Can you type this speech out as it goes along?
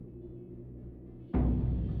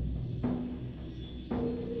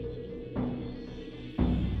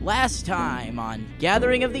Last time on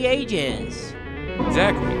Gathering of the Ages.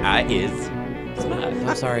 Exactly. I is smart.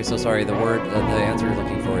 I'm so sorry. The answer you're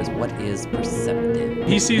looking for is what is perceptive?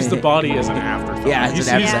 He sees the body as an afterthought. Yeah, he it's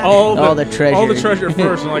sees an afterthought. all the treasure. all the treasure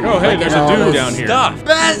first, and like, oh hey, there's a dude down here. Stuff.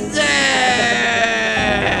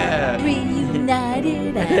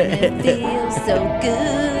 Reunited and it feels so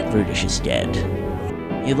good. Brutus is dead.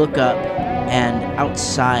 You look up, and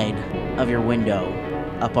outside of your window,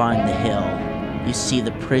 up on the hill, you see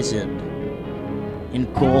the prison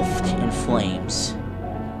engulfed in flames.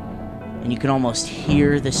 And you can almost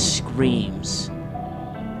hear the screams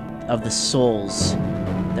of the souls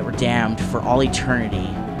that were damned for all eternity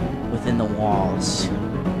within the walls.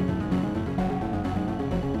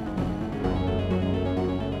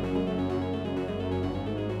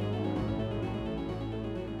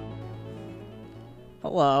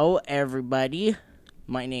 Hello, everybody.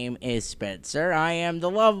 My name is Spencer. I am the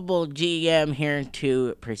lovable GM here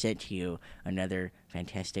to present to you another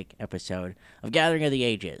fantastic episode of Gathering of the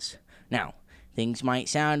Ages. Now, things might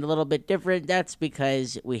sound a little bit different. That's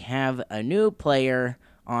because we have a new player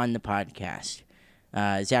on the podcast.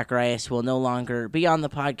 Zacharias will no longer be on the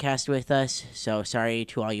podcast with us, so sorry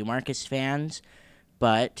to all you Marcus fans.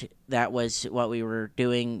 But that was what we were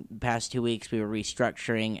doing the past 2 weeks. We were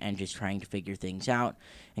restructuring and just trying to figure things out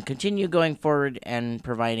and continue going forward and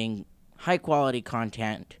providing high-quality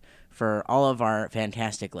content for all of our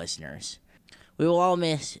fantastic listeners. We will all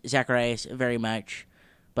miss Zacharias very much,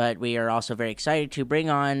 but we are also very excited to bring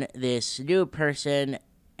on this new person.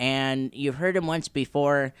 And you've heard him once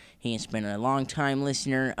before. He has been a long-time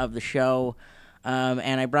listener of the show,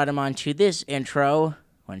 and I brought him on to this intro.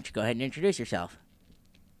 Why don't you go ahead and introduce yourself?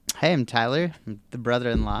 Hey, I'm Tyler. I'm the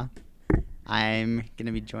brother-in-law. I'm going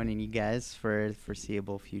to be joining you guys for the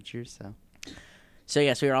foreseeable future, So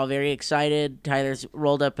yes, we are all very excited. Tyler's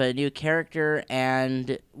rolled up a new character,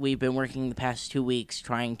 and we've been working the past 2 weeks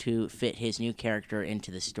trying to fit his new character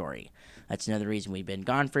into the story. That's another reason we've been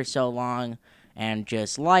gone for so long, and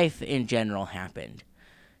just life in general happened.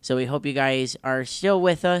 So we hope you guys are still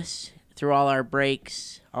with us through all our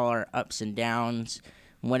breaks, all our ups and downs,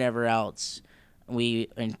 whatever else. We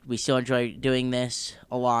still enjoy doing this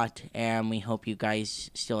a lot, and we hope you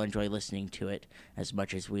guys still enjoy listening to it as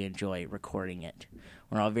much as we enjoy recording it.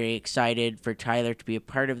 We're all very excited for Tyler to be a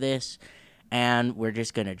part of this, and we're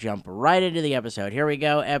just going to jump right into the episode. Here we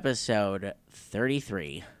go, episode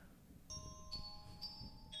 33.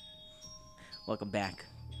 Welcome back,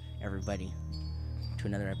 everybody, to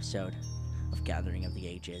another episode of Gathering of the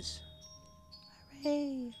Ages.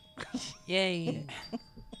 Hooray. Yay!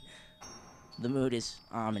 The mood is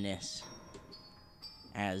ominous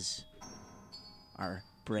as our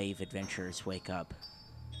brave adventurers wake up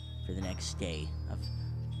for the next day of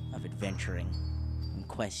adventuring and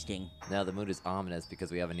questing. Now the mood is ominous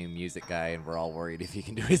because we have a new music guy and we're all worried if he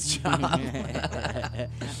can do his job.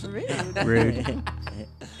 Rude. Rude.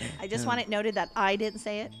 I just want it noted that I didn't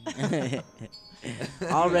say it.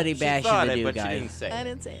 Already She bashing thought the it, new but guy. she didn't say I it.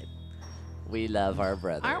 didn't say it. We love our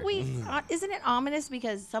brother. Aren't we? Isn't it ominous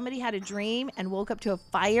because somebody had a dream and woke up to a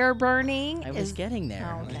fire burning? I was getting there.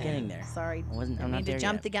 Oh, I was okay. getting there. Sorry. I'm I not need there to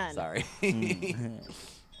jump yet. the gun. Sorry.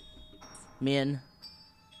 Min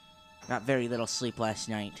got very little sleep last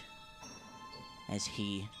night as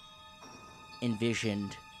he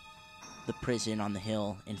envisioned the prison on the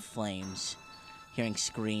hill in flames, hearing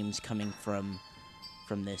screams coming from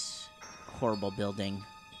this horrible building.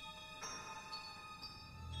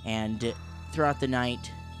 And throughout the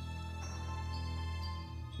night,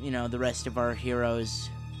 the rest of our heroes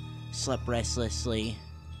slept restlessly.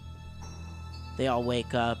 They all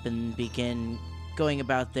wake up and begin going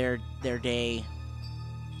about their day,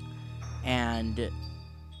 and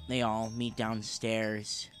they all meet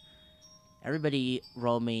downstairs. Everybody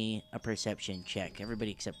roll me a perception check.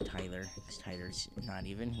 Everybody except Tyler, because Tyler's not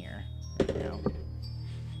even here right now.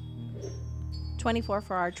 24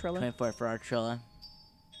 for our Trilla. 24 for Artrilla.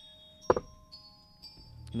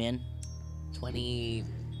 Min?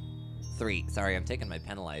 23. Sorry, I'm taking my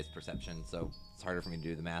penalized perception, so it's harder for me to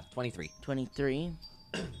do the math. 23. 23.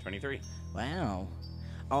 23. Wow.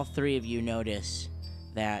 All three of you notice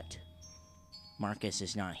that Marcus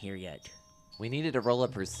is not here yet. We needed to roll a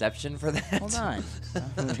perception for that. Hold on.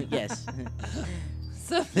 Yes.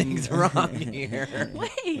 Something's wrong here.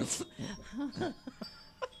 Wait.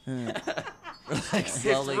 Like This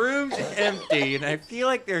slowly. room's empty, and I feel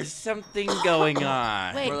like there's something going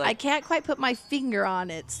on. Wait, We're I like- can't quite put my finger on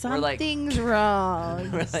it. We're like- Something's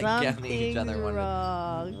wrong. We're like counting each Something's other.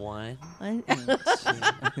 wrong. One. One.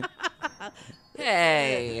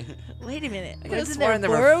 Hey. Wait a minute. I could have Wasn't there sworn there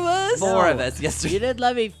 4 were of us? 4 of No. us yesterday. You didn't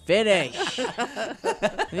let me finish.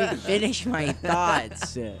 Let me finish my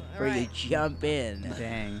thoughts before you Alright. jump in.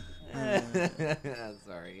 Dang.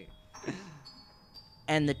 Sorry.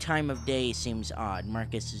 And the time of day seems odd.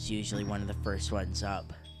 Marcus is usually one of the first ones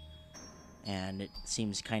up. And it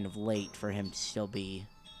seems kind of late for him to still be,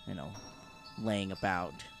 laying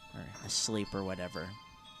about or asleep or whatever.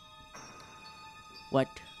 What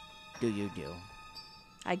do you do?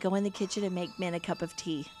 I go in the kitchen and make Min a cup of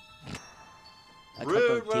tea. A Rude.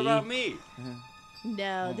 cup of What tea? about me?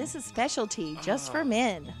 No, this is special tea just for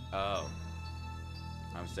men. Oh.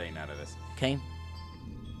 I'm staying out of this. Okay.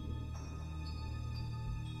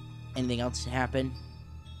 Anything else happen?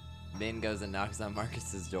 Min goes and knocks on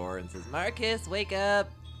Marcus's door and says, Marcus, wake up.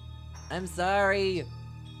 I'm sorry.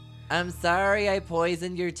 I'm sorry I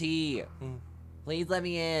poisoned your tea. Please let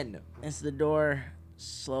me in. As the door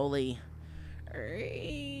slowly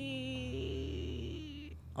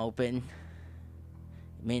open,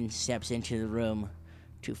 Min steps into the room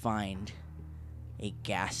to find a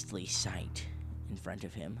ghastly sight in front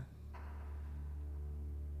of him.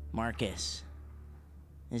 Marcus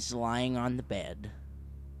is lying on the bed.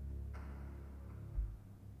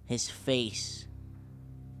 His face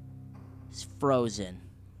is frozen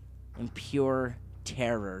in pure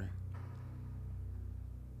terror.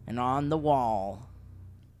 And on the wall,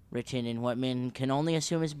 written in what men can only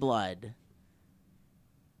assume is blood,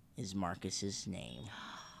 is Marcus's name.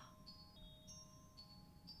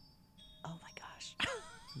 Oh my gosh.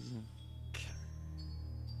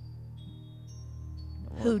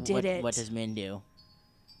 Who did it? What does Min do?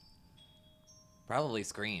 Probably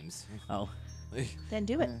screams. Oh. Then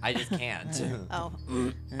do it. I just can't. Oh.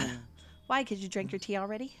 Why? Because you drank your tea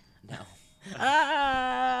already? No.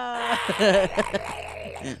 Ah!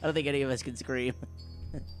 I don't think any of us can scream.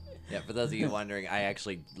 Yeah, for those of you wondering, I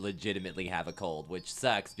actually legitimately have a cold, which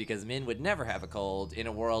sucks because Min would never have a cold in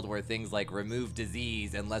a world where things like remove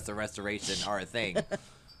disease and lesser restoration are a thing.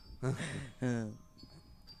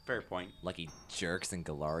 Fair point. Lucky jerks in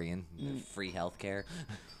Galarian. Free healthcare.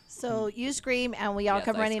 So you scream and we all Yes,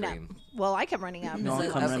 come I running scream. up. Well, I come running up. No. I'll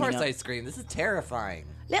Of come running course up. I scream. This is terrifying.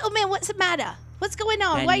 Little man, what's the matter? What's going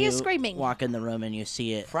on? And Why are you screaming? Walk in the room and you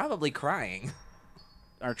see it. Probably crying.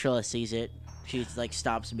 Artrilla sees it. She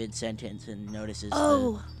stops mid-sentence and notices.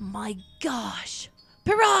 Oh my gosh.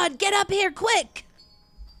 Parad, get up here quick.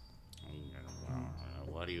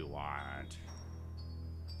 What do you want?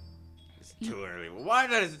 It's too early.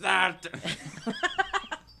 What is that?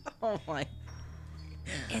 Oh my!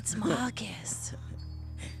 It's Marcus.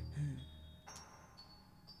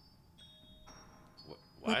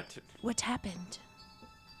 What? What happened?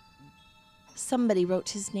 Somebody wrote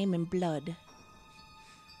his name in blood.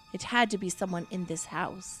 It had to be someone in this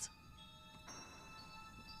house.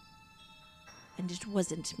 And it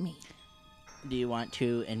wasn't me. Do you want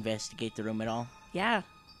to investigate the room at all? Yeah.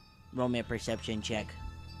 Roll me a perception check.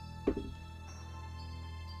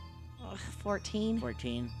 14.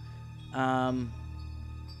 14.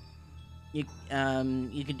 You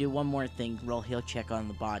can do one more thing. Roll heal check on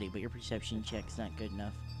the body, but your perception check's not good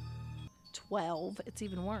enough. 12. It's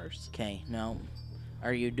even worse. Okay, no.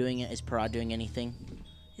 Are you doing it? Is Parad doing anything?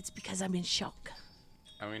 It's because I'm in shock.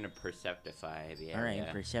 I'm gonna perceptify the All area.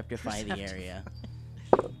 right, perceptify the area.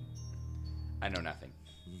 I know nothing.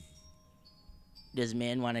 Does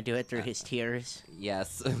Min want to do it through his tears?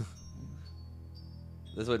 Yes.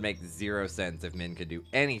 This would make 0 sense if Min could do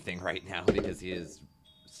anything right now because he is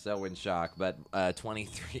so in shock. But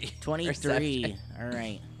 23. 23. perception. All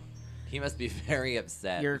right. He must be very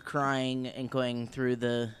upset. You're crying and going through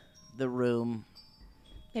the room,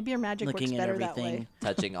 Maybe your magic works looking at better that way. everything,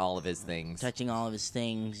 touching all of his things. touching all of his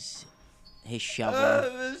things, his shovel.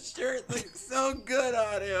 This shirt looks so good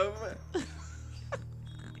on him.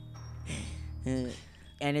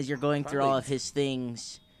 And as you're going through all Probably- of his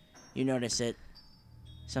things, you notice that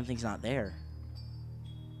something's not there.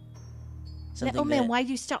 Something Oh man, that why'd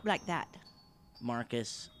you stop like that?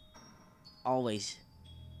 Marcus always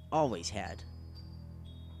had.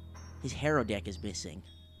 His hero deck is missing.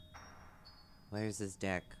 Where's his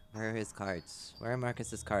deck? Where are his cards? Where are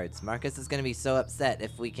Marcus's cards? Marcus is gonna be so upset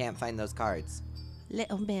if we can't find those cards.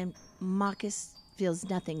 Little man, Marcus feels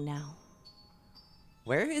nothing now.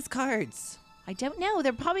 Where are his cards? I don't know.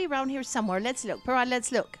 They're probably around here somewhere. Let's look. Parad,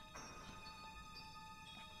 let's look.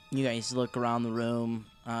 You guys look around the room.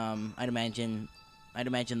 I'd imagine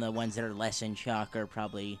the ones that are less in shock are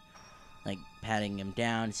probably like patting him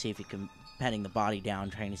down, see if he can patting the body down,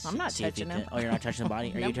 trying to see, I'm not see if he touching can. him. Oh, you're not touching the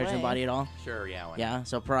body. Are No you touching way. the body at all? Sure, yeah. Why not? Yeah.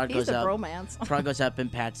 So Parad He's goes a up. bromance. Parad goes up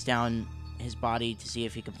and pats down his body to see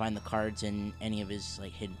if he can find the cards in any of his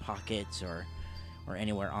like hidden pockets or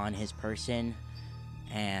anywhere on his person.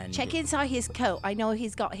 And Check inside his coat. I know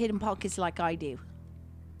he's got hidden pockets like I do.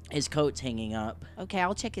 his coat's hanging up. Okay,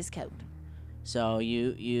 I'll check his coat. So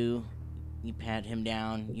you pat him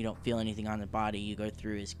down. You don't feel anything on the body. You go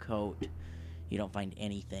through his coat. You don't find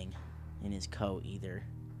anything in his coat either.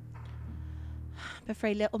 I'm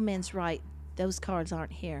afraid little Min's right. Those cards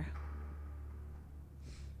aren't here.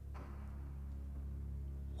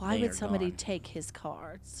 Why They would are somebody gone. take his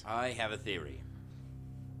cards? I have a theory.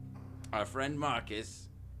 Our friend Marcus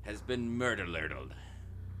has been murder-lurdled.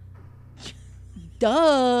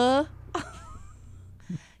 Duh.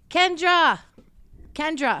 Kendra.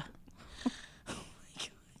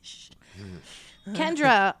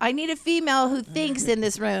 Kendra, I need a female who thinks in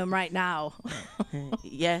this room right now.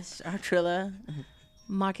 Yes, Artrilla.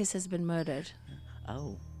 Marcus has been murdered.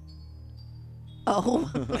 Oh. Oh.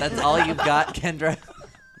 That's all you've got, Kendra?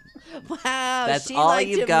 Wow. That's she all liked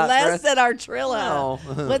you've him got for less us? than Artrilla.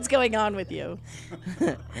 No. What's going on with you?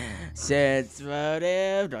 Sense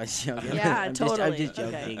motive. No, I'm just joking. Yeah, I'm totally. Just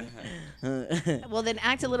Okay. joking. Well, then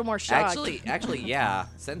act a little more shocked. Actually, yeah.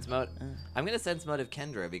 I'm gonna sense motive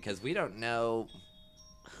Kendra because we don't know.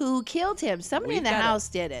 Who killed him? Somebody in the We've got house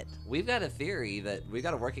did it. We've got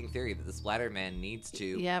a working theory that the Splatter Man needs to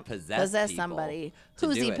Yep. possess people somebody. to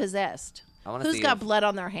Who's do he it. possessed? I wanna Who's see got if- blood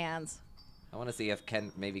on their hands? I want to see if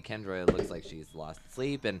maybe Kendra looks like she's lost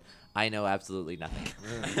sleep, and I know absolutely nothing.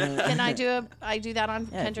 Can I do that on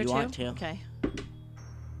Yeah, if Kendra you too? want to. Okay.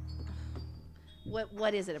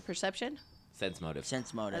 What is it? A perception? Sense motive.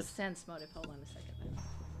 Sense A motive. sense motive. Hold on a second.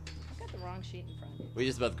 I've got the wrong sheet in front of me. We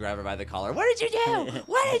just both grab her by the collar. What did you do?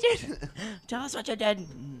 What did you do? Tell us what you did.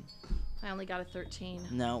 I only got a 13.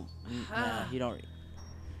 No, no, you don't.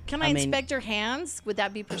 Can I I mean- inspect her hands? Would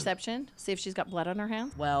that be perception? See if she's got blood on her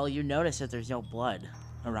hands? Well, you notice that there's no blood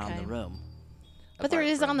around Okay. the room, But there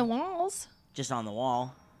Apart is on from- the walls. just on the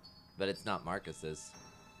wall. But it's not Marcus's.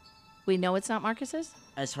 We know it's not Marcus's?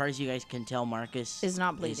 As far as you guys can tell, Marcus Is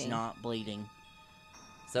not Is bleeding. not bleeding.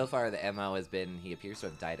 So far, the MO has been he appears to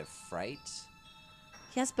have died of fright.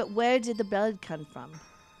 Yes, but where did the blood come from?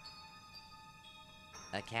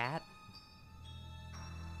 A cat?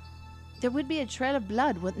 There would be a trail of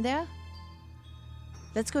blood, wouldn't there?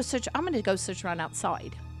 Let's go search. I'm going to go search around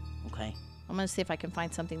outside. Okay. I'm going to see if I can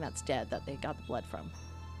find something that's dead that they got the blood from.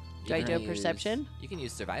 You Do I can do a use- perception? You can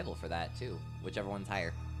use survival for that too, whichever one's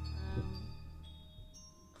higher.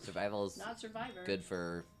 Survival is survivor. good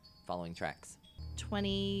for following tracks.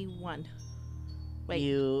 21. Wait.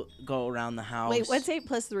 You go around the house. Wait, what's 8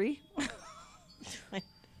 plus 3?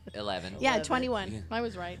 11. Yeah, 21. I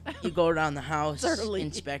was right. You go around the house, Certainly.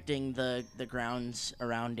 inspecting the grounds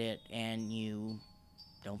around it, and you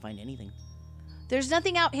don't find anything. There's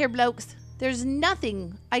nothing out here, blokes. There's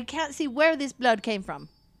nothing. I can't see where this blood came from.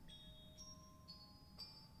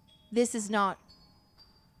 This is not.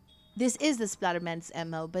 This is the Splatterman's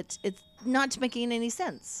MO, but it's not making any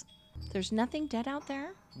sense. There's nothing dead out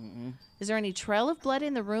there? Mm-mm. Is there any trail of blood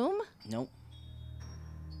in the room? Nope.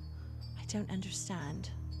 I don't understand.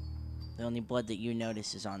 The only blood that you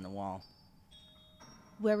notice is on the wall.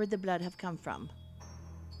 Where would the blood have come from?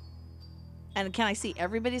 And can I see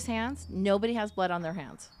everybody's hands? Nobody has blood on their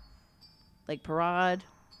hands. Like Parad,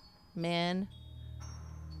 Min.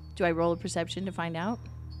 Do I roll a perception to find out?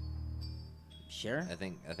 Sure. I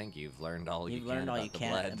think you've learned all You've you learned can all about you the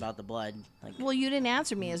can blood. about the blood. Like, Well, you didn't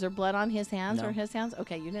answer me. Is there blood on his hands No. or his hands?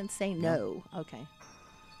 Okay, you didn't say no. Okay.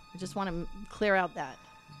 I just want to clear out that.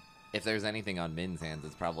 If there's anything on Min's hands,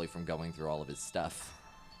 it's probably from going through all of his stuff.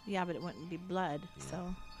 Yeah, but it wouldn't be blood.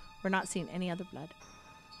 So we're not seeing any other blood.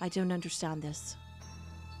 I don't understand this.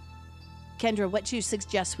 Kendra, what do you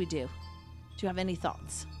suggest we do? Do you have any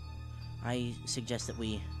thoughts? I suggest that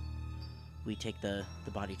we take the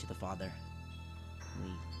body to the father.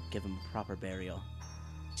 We give him a proper burial.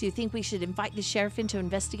 Do you think we should invite the sheriff in to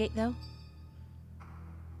investigate, though?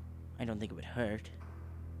 I don't think it would hurt.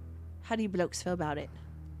 How do you blokes feel about it?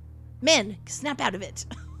 Men, snap out of it.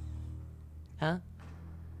 Huh?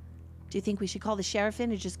 Do you think we should call the sheriff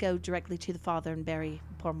in or just go directly to the father and bury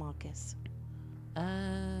poor Marcus?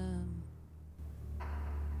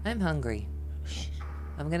 I'm hungry.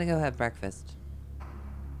 I'm gonna go have breakfast.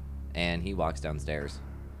 And he walks downstairs.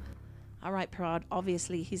 All right, Parad.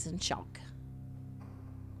 Obviously, he's in shock.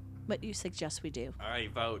 What do you suggest we do? I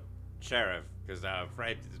vote sheriff, because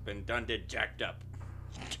Fred has been done did jacked up.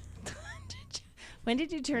 When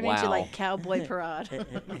did you turn Wow. into like cowboy Parad?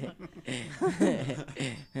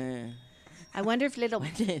 I wonder if little.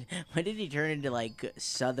 When did he turn into like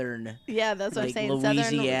southern, Yeah, that's what like I'm saying.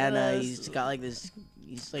 Louisiana? Southern, He's got like this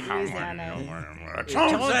He's like,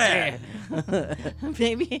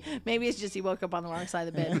 Maybe it's just he woke up on the wrong side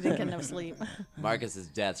of the bed. He didn't get enough sleep. Marcus's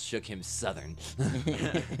death shook him southern.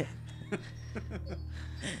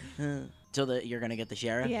 So you're gonna get the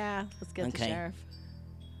sheriff? Yeah, let's get the Okay. sheriff.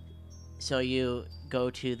 So you go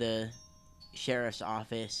to the sheriff's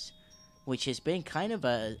office, which has been kind of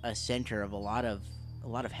a center of a lot of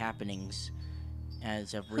happenings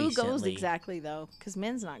as of recently. Who goes exactly though? Because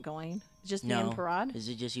Min's not going. Just me No. and Parad. Is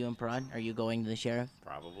it just you and Parad? Are you going to the sheriff?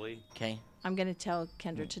 Probably. Okay. I'm gonna tell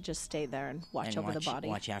Kendra to just stay there and watch And over the body.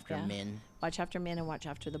 Watch after Yeah. Min. Watch after Min and watch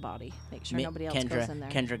after the body. Make sure nobody else Kendra, goes in there.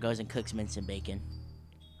 Kendra goes and cooks mince and bacon.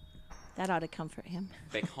 That ought to comfort him.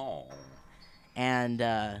 Big home. And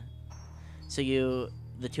so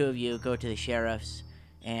the two of you go to the sheriff's,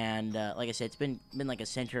 and like I said, it's been like a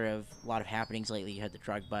center of a lot of happenings lately. You had the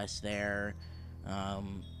drug bust there.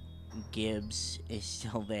 Gibbs is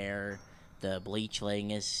still there. The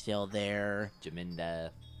bleachling is still there.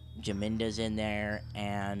 Jaminda's in there,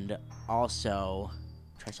 and also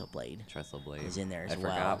Trestle Blade is in there as I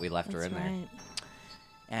well. forgot we left her That's in there. right.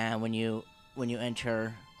 And when you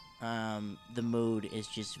enter, the mood is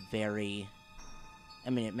just very. I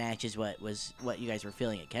mean, it matches what you guys were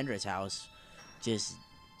feeling at Kendra's house, just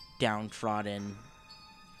downtrodden,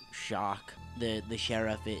 shock. The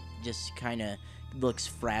sheriff, it just kind of looks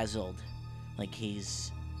frazzled, like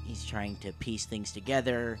he's trying to piece things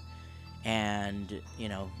together, and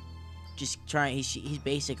just trying. He's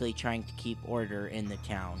basically trying to keep order in the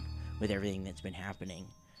town with everything that's been happening,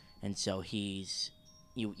 and so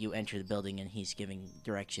you enter the building and he's giving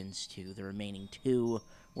directions to the remaining 2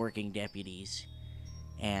 working deputies,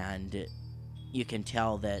 and you can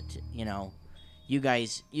tell that you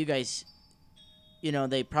guys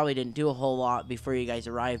they probably didn't do a whole lot before you guys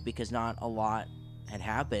arrived because not a lot had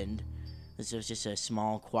happened. This was just a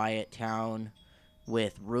small quiet town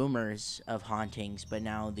with rumors of hauntings, but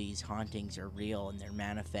now these hauntings are real and they're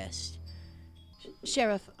manifest.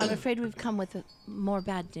 Sheriff, I'm afraid we've come with more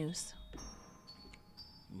bad news.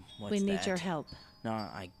 What's we need that? your help. No,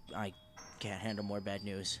 I can't handle more bad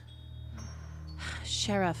news.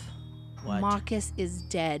 Sheriff, What? Marcus is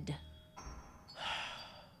dead.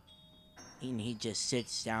 And he just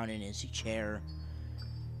sits down in his chair.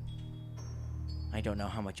 I don't know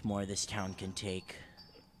how much more this town can take.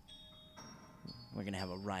 We're gonna have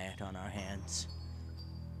a riot on our hands.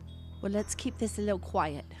 Well, let's keep this a little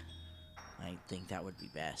quiet. I think that would be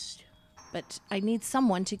best. But I need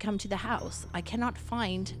someone to come to the house. I cannot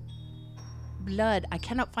find blood. I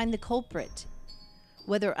cannot find the culprit.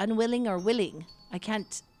 Whether unwilling or willing, I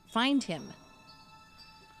can't find him.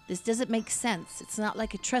 This doesn't make sense. It's not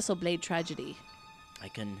like a Trestle Blade tragedy. I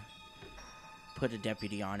can put a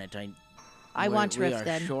deputy on it. I want we Riff are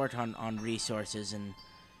then. short on resources, and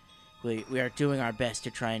we are doing our best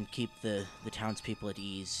to try and keep the townspeople at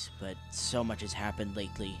ease, but so much has happened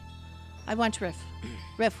lately. I want Riff.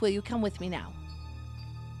 Riff, will you come with me now?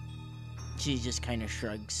 She just kind of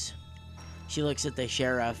shrugs. She looks at the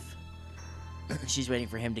sheriff. She's waiting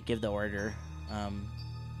for him to give the order.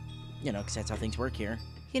 Because that's how things work here.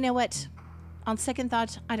 You know what? On second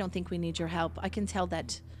thought, I don't think we need your help. I can tell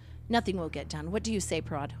that nothing will get done. What do you say,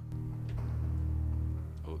 Parad?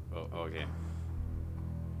 Okay.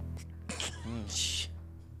 Shh.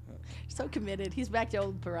 So committed. He's back to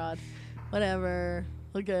old Parad. Whatever.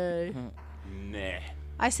 Okay. Nah.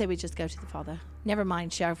 I say we just go to the father. Never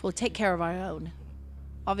mind, Sheriff. We'll take care of our own.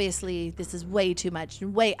 Obviously, this is way too much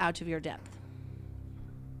and way out of your depth.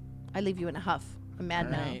 I leave you in a huff. I'm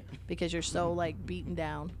mad now Alright. because you're so, beaten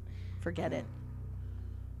down. Forget it.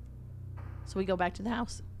 So we go back to the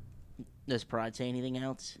house. Does Parad say anything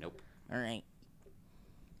else? Nope. All right.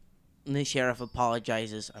 And the sheriff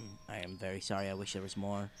apologizes. I am very sorry. I wish there was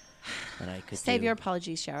more that I could Save do. your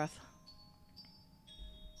apologies, Sheriff.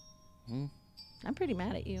 Hmm? I'm pretty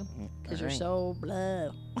mad at you because you're alright. so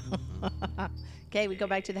blah. Okay, we go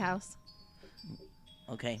back to the house.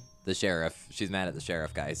 Okay. The sheriff. She's mad at the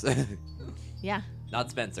sheriff, guys. Yeah. Not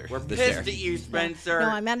Spencer. We're the pissed sheriff. at you, Spencer. No,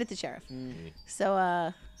 I'm mad at the sheriff.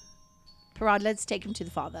 So, Parad, let's take him to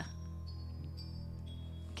the father.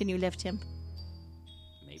 Can you lift him?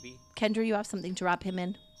 Maybe. Kendra, you have something to wrap him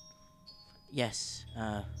in? Yes.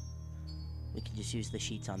 We can just use the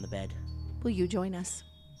sheets on the bed. Will you join us?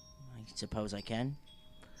 I suppose I can.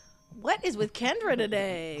 What is with Kendra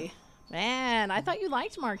today? Man, I thought you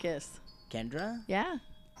liked Marcus. Kendra? Yeah.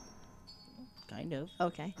 Kind of.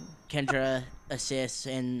 Okay. Kendra assists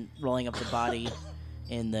in rolling up the body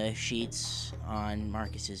in the sheets on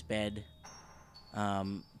Marcus's bed.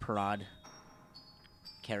 Parad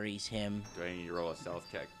carries him. Do I need to roll a stealth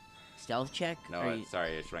check? Stealth check? No, Are you-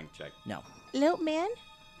 sorry, a strength check. No. Little man,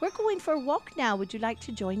 we're going for a walk now. Would you like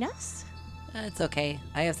to join us? It's okay.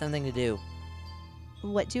 I have something to do.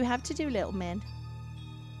 What do you have to do, little man?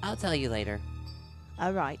 I'll tell you later.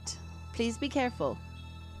 All right. Please be careful.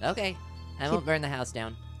 Okay. I won't burn the house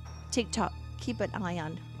down. TikTok, keep an eye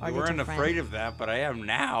on our You little weren't friend. afraid of that, but I am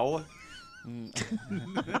now.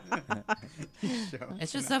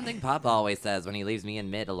 It's just something Papa always says when he leaves me in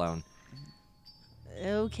mid alone.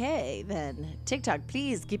 Okay, then. TikTok,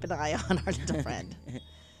 please keep an eye on our little friend.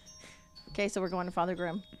 Okay, so we're going to Father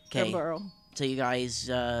Grimm. 'Kay. Grimburrow. So you guys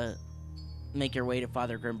make your way to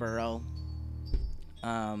Father Grimburrow,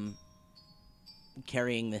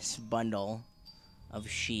 carrying this bundle of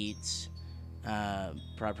sheets.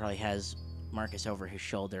 Probably has Marcus over his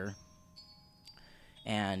shoulder.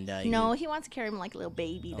 And No, he wants to carry him like a little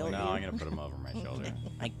baby, don't No, you? I'm gonna put him over my shoulder.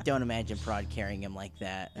 I don't imagine Prod carrying him like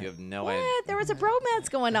that. You have no What? idea. There was a bromance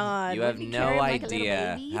going on. You Would have we no carry him like a little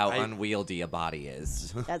idea baby? how I- unwieldy a body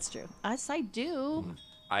is. That's true. Yes, I do.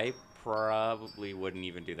 I probably wouldn't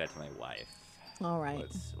even do that to my wife. All right.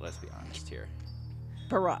 Let's be honest here.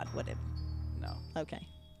 Parad would it? No. Okay.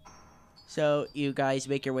 So you guys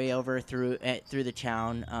make your way over through the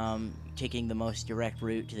town, taking the most direct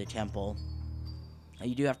route to the temple.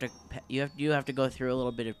 You do have to go through a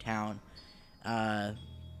little bit of town.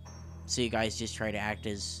 So you guys just try to act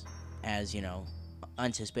as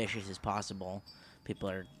unsuspicious as possible. People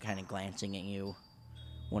are kind of glancing at you,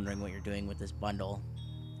 wondering what you're doing with this bundle.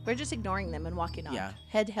 We're just ignoring them and walking on. Yeah.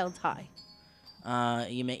 Head held high.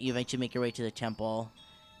 You eventually make your way to the temple.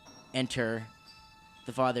 Enter.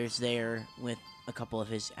 The father's there with a couple of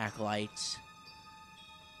his acolytes,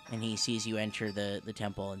 and he sees you enter the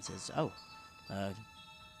temple and says, "Oh,"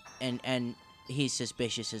 and he's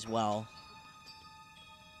suspicious as well.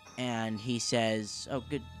 And he says, "Oh,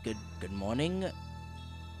 good morning.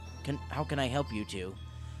 How can I help you two?"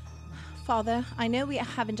 Father, I know we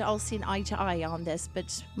haven't all seen eye to eye on this,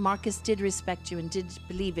 but Marcus did respect you and did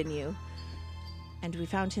believe in you. And we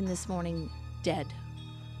found him this morning dead.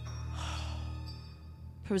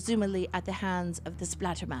 Presumably at the hands of the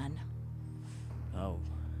Splatterman. Oh,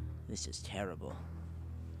 this is terrible.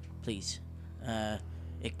 Please,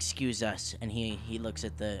 excuse us. And he looks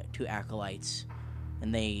at the two acolytes,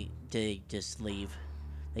 and they just leave.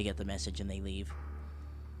 They get the message and they leave.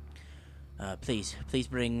 Please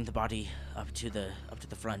bring the body up to the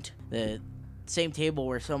front. The same table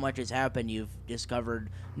where so much has happened. You've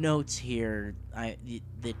discovered notes here.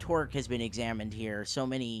 The torque has been examined here. So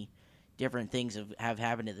many different things have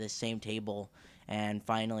happened at this same table, and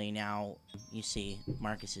finally now you see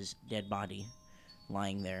Marcus's dead body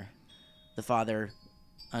lying there. The father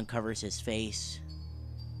uncovers his face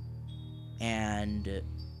and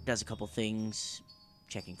does a couple things,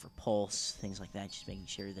 checking for pulse, things like that, just making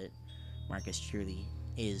sure that Marcus truly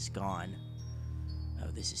is gone.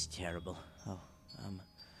 Oh, this is terrible. Oh,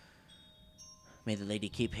 may the lady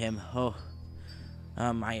keep him. Oh,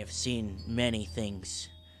 I have seen many things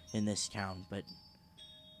in this town, but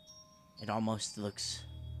it almost looks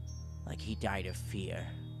like he died of fear.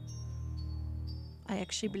 I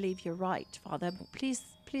actually believe you're right, Father.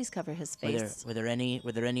 Please cover his face. Were there any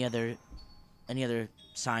other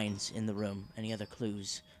signs in the room? Any other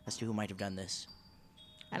clues as to who might have done this?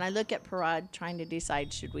 And I look at Parad, trying to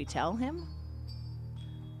decide, should we tell him?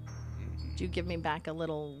 Do you give me back a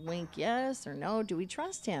little wink, yes or no? Do we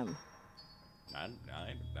trust him? I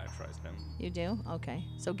trust him. You do? Okay.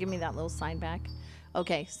 So give me that little sign back.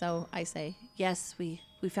 Okay, so I say, yes, we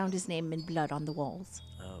found his name in blood on the walls.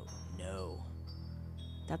 Oh no.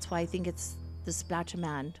 That's why I think it's the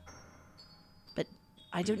Splatterman. But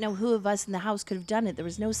I don't know who of us in the house could have done it. There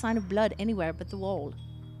was no sign of blood anywhere but the wall.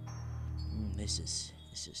 This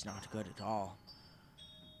is not good at all.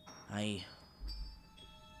 I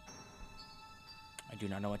do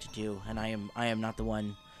not know what to do, and I am not the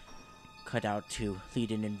one cut out to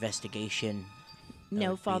lead an investigation. That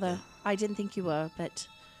No, would be Father, I didn't think you were, but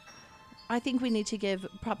I think we need to give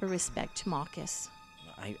proper respect to Marcus.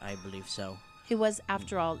 I believe so. He was,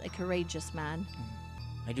 after all, a courageous man.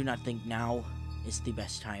 I do not think now is the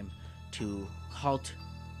best time to halt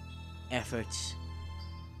efforts.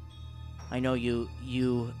 I know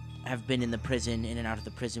you have been in the prison, in and out of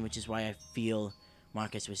the prison, which is why I feel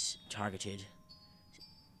Marcus was targeted.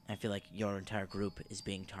 I feel like your entire group is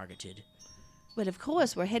being targeted. Well, of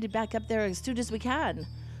course, we're headed back up there as soon as we can.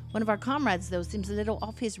 One of our comrades, though, seems a little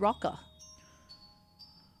off his rocker.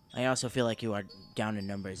 I also feel like you are down in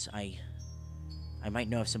numbers. I might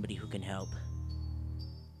know of somebody who can help.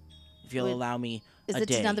 If you'll Wait, allow me Is a it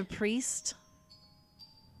day. another priest?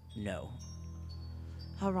 No.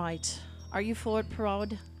 All right. Are you for it,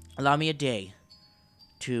 Parod? Allow me a day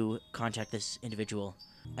to contact this individual,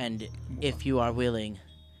 and if you are willing,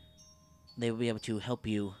 they will be able to help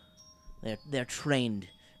you. They're trained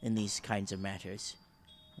in these kinds of matters.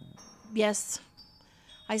 Yes.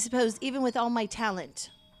 I suppose even with all my talent,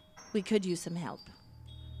 we could use some help.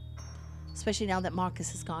 Especially now that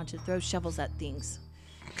Marcus has gone to throw shovels at things.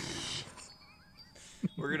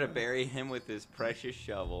 We're gonna bury him with his precious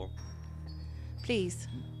shovel. Please,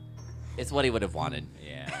 It's what he would have wanted.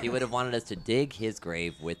 Yeah. He would have wanted us to dig his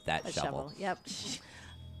grave with that a shovel. shovel. Yep.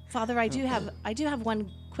 Father, I do have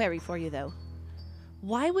one query for you though.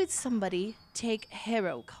 Why would somebody take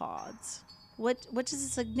hero cards? What is the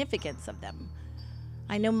significance of them?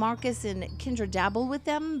 I know Marcus and Kendra dabble with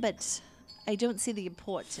them, but I don't see the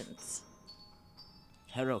importance.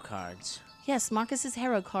 Hero cards. Yes, Marcus's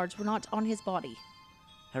hero cards were not on his body.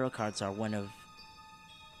 Hero cards are one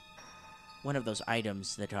of those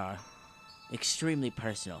items that are extremely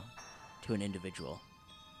personal to an individual.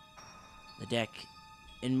 The deck,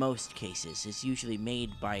 in most cases, is usually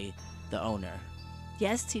made by the owner.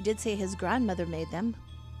 Yes, he did say his grandmother made them.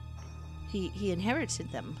 He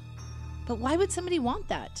inherited them. But why would somebody want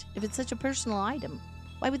that if it's such a personal item?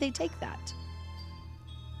 Why would they take that?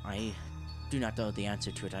 I do not know the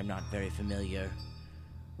answer to it. I'm not very familiar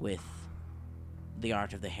with the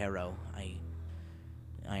art of the hero. I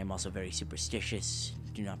am also very superstitious.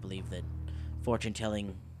 Do not believe that fortune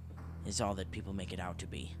telling is all that people make it out to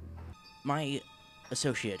be. My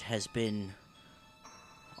associate has been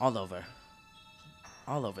all over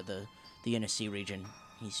the inner sea region.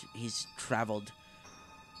 He's traveled.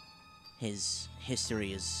 His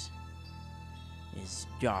history is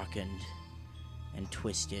dark and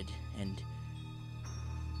twisted, and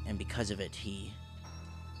because of it, he's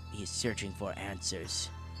searching for answers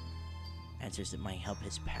that might help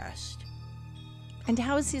his past. And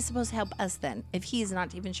how is he supposed to help us then if he's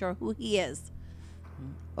not even sure who he is?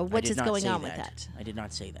 Or I what did is not going say on with that? I did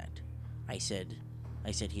not say that. I said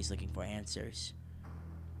he's looking for answers.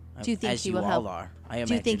 Do you think as he you will all help? are.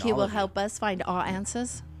 Do you think he will help us find our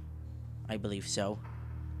answers? I believe so.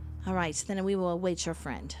 All right, then we will await your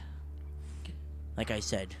friend. Like I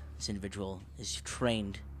said, this individual is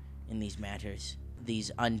trained in these matters,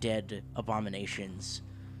 these undead abominations.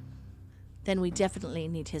 Then we definitely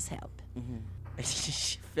need his help.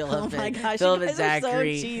 Philip, Oh my and, gosh, you Philip and guys are so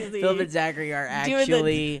Zachary, cheesy. Philip and Zachary are Doing the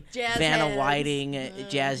actually jazz Vanna hands. Whiting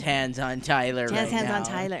jazz hands on Tyler Jazz right hands now. on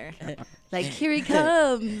Tyler. Like, here he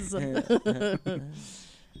comes.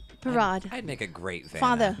 Parad. I'd make a great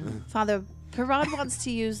Vanna. Father, Parad wants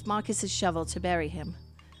to use Marcus's shovel to bury him.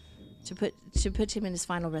 To put him in his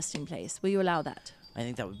final resting place. Will you allow that? I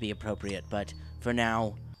think that would be appropriate, but for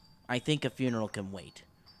now, I think a funeral can wait.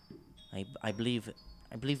 I believe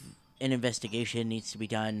an investigation needs to be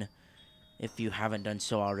done. If you haven't done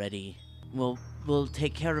so already, we'll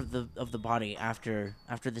take care of the body after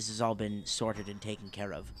this has all been sorted and taken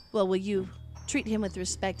care of. Well, will you treat him with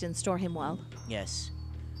respect and store him well? Yes.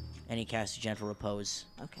 And he casts gentle repose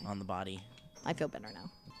Okay. on the body. I feel better now.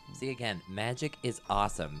 See, again, magic is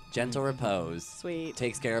awesome. Gentle repose. Sweet.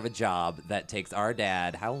 Takes care of a job that takes our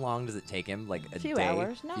dad. How long does it take him? Like a Few day?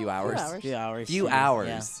 hours. No, Few few hours? hours. Few hours. Few yeah.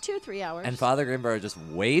 hours. Yeah. 2-3 hours. And Father Grimbar just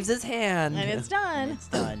waves his hand. And it's done. It's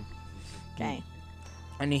done. Okay.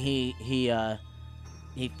 And he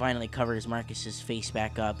finally covers Marcus's face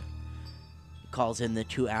back up. Calls in the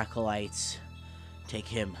two acolytes. Take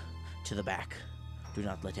him to the back. Do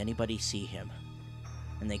not let anybody see him.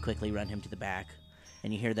 And they quickly run him to the back.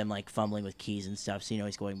 And you hear them like fumbling with keys and stuff, so you know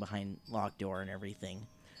he's going behind locked door and everything.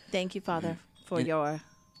 Thank you, Father, for In- your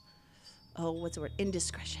what's the word?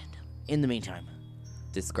 Indiscretion. In the meantime,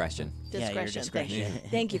 Discretion. Yeah, your Discretion. discretion.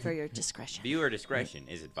 Thank you for your discretion. Viewer discretion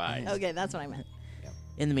is advised. Okay, that's what I meant.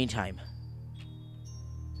 in the meantime,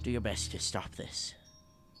 do your best to stop this.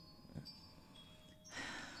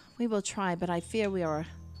 We will try, but I fear we are a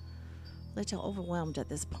little overwhelmed at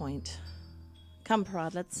this point. Come,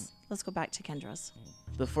 Parad, let's go back to Kendra's.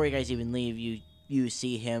 Before you guys even leave, you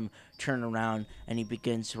see him turn around and he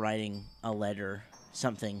begins writing a letter,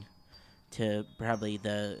 something, to probably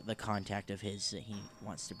the contact of his that he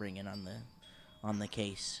wants to bring in on the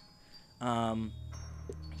case.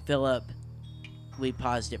 Philip, we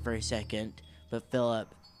paused it for a second, but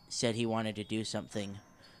Philip said he wanted to do something,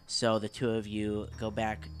 so the two of you go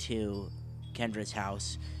back to Kendra's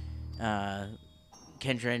house.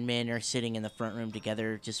 Kendra and Min are sitting in the front room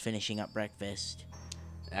together, just finishing up breakfast.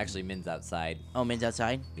 Actually, Min's outside. Oh, Min's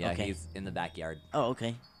outside? Yeah, Okay. he's in the backyard. Oh,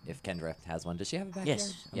 okay. If Kendra has one. Does she have a backyard?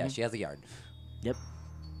 Yes. Yeah, Mhm. she has a yard. Yep.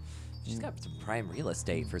 She's got some prime real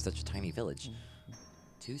estate for such a tiny village.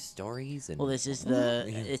 2 stories and Well, this is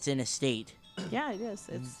it's an estate. Yeah, it is.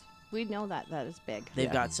 It's We know that is big. They've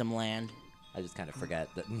Yeah. got some land, I just kind of forget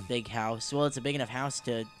that. big house. Well, it's a big enough house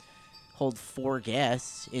to hold 4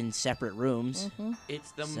 guests in separate rooms.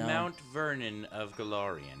 It's the So- Mount Vernon of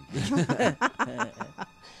Galarian.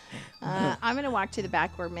 I'm gonna walk to the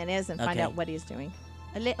back where Min is and find Okay. out what he's doing.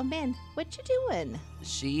 A little Min, what you doing?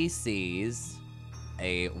 She sees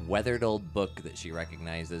a weathered old book that she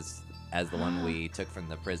recognizes as the one we took from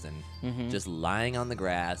the prison, just lying on the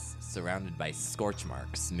grass, surrounded by scorch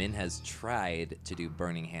marks. Min has tried to do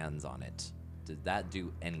burning hands on it. Did that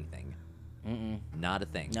do anything? Not a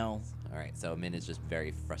thing. No. All right, so Min is just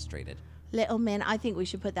very frustrated. Little Min, I think we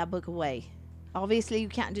should put that book away. Obviously, you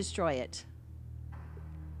can't destroy it.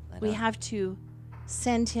 I We don't- have to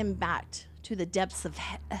send him back to the depths of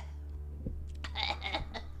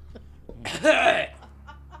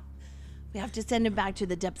We have to send him back to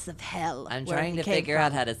the depths of hell. I'm where trying he to came figure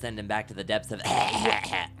out from. how to send him back to the depths of.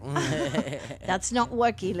 That's not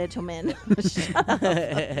working, little Min. Shut up.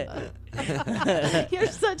 You're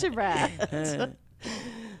such a brat.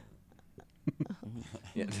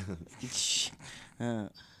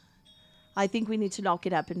 I think we need to lock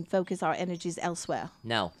it up and focus our energies elsewhere.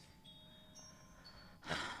 No.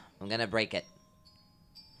 I'm gonna break it.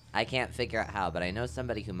 I can't figure out how, but I know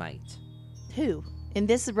somebody who might. Who? In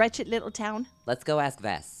this wretched little town? Let's go ask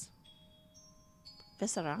Vess.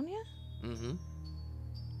 Vessarania? Mm-hmm.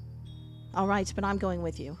 All right, but I'm going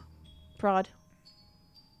with you. Prod.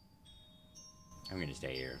 I'm gonna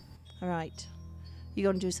stay here. All right. You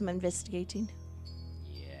going to do some investigating?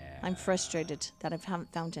 Yeah. I'm frustrated that I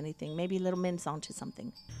haven't found anything. Maybe Little Min's onto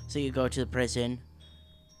something. So you go to the prison,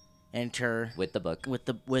 enter With the book.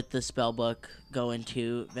 with the spell book, go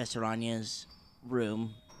into Vesarania's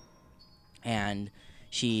room, and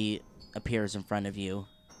she appears in front of you.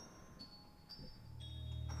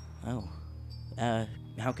 Oh,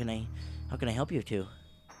 how can I help you two?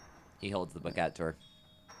 He holds the book out to her.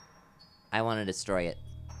 I want to destroy it.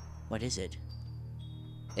 What is it?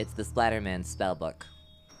 It's the Splatterman spell book.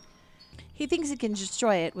 He thinks he can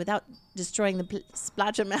destroy it without destroying the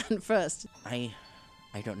Splatter Man first. I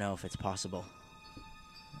don't know if it's possible.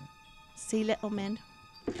 See, Little Min?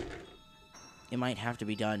 It might have to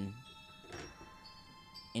be done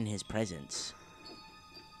in his presence.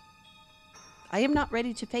 I am not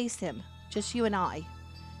ready to face him. Just you and I.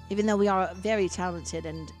 Even though we are very talented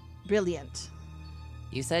and brilliant.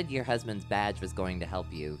 You said your husband's badge was going to help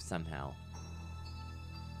you somehow.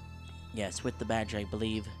 Yes, with the badge, I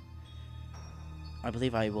believe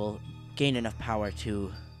I will gain enough power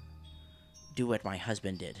to do what my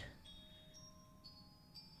husband did.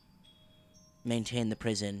 Maintain the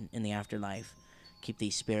prison in the afterlife. Keep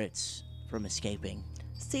these spirits from escaping.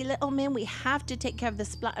 See, Little Min, we have to take care of the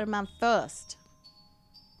Splatter Man first.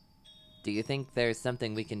 Do you think there's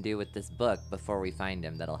something we can do with this book before we find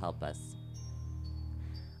him that'll help us?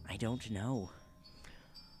 I don't know.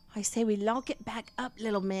 I say we lock it back up,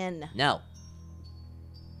 Little Min. No.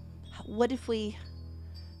 What if we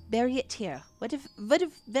bury it here? What if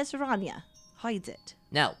Vesarania hides it?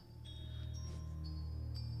 No.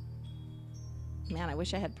 Man, I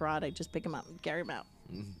wish I had Prod. I'd just pick him up and carry him out.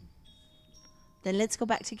 Then let's go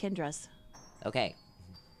back to Kendra's. Okay.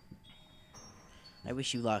 I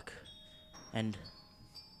wish you luck. And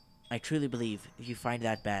I truly believe if you find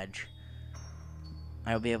that badge,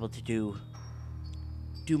 I'll be able to do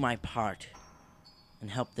my part and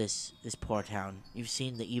help this poor town. You've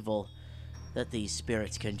seen the evil that these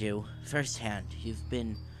spirits can do firsthand. You've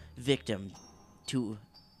been victim to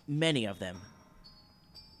many of them.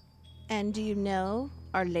 And do you know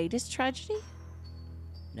our latest tragedy?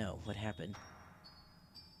 No, what happened?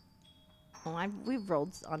 Oh, we've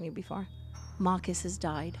rolled on you before. Marcus has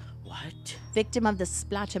died. What? Victim of the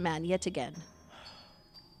Splatter Man yet again.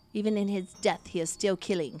 Even in his death, he is still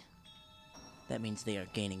killing. That means they are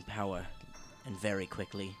gaining power, and very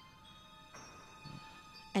quickly.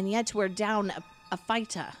 And yet we're down a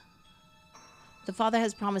fighter. The Father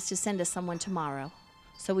has promised to send us someone tomorrow,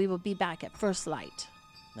 so we will be back at first light.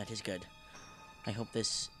 That is good. I hope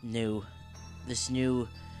this new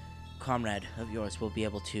comrade of yours will be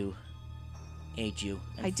able to aid you.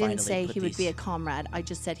 And I didn't finally say put he would be a these- comrade. I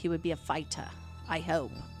just said he would be a fighter. I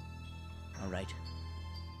hope. All right.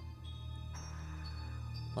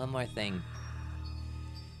 One more thing.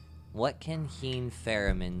 What can Heen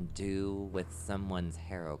Ferriman do with someone's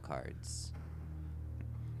hero cards?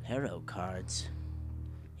 Hero cards.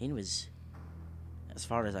 He was, as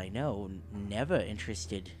far as I know, never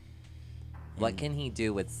interested. What can he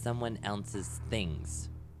do with someone else's things?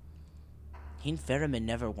 Heen Ferriman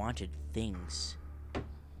never wanted things.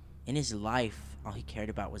 In his life, all he cared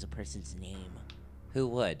about was a person's name. Who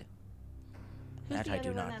would? That I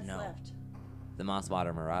do not know. The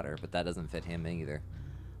Mosswater Marauder, but that doesn't fit him either.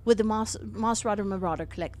 Would the Mosswater Marauder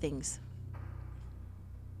collect things?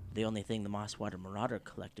 The only thing the Mosswater Marauder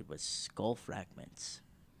collected was skull fragments.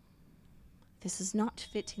 This is not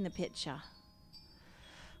fitting the picture.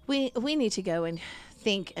 We need to go and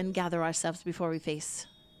think and gather ourselves before we face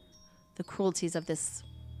the cruelties of this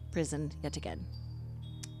prison yet again.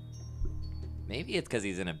 Maybe it's because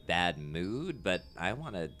he's in a bad mood, but I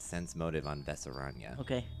want to sense motive on Vesaranya.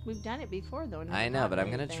 Okay. We've done it before, though. I know, but I'm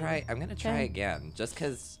gonna try. I'm gonna try again, just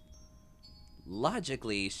because.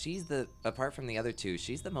 Logically, apart from the other two,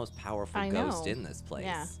 she's the most powerful I ghost know. in this place.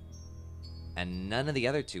 Yeah. And none of the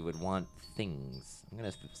other two would want things. I'm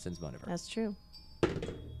gonna sense motive her. That's true.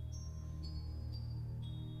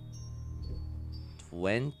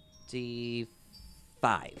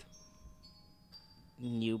 25.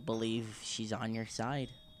 You believe she's on your side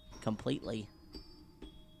completely.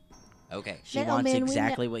 Okay. She Little wants man,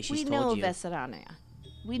 exactly what she's we told you. know Vesarania.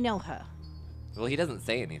 We know her. Well, he doesn't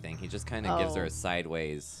say anything. He just kind of gives her a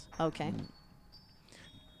sideways. Okay.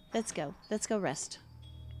 Let's go. Let's go rest.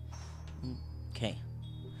 Okay.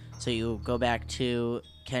 So you go back to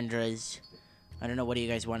Kendra's. I don't know. What do you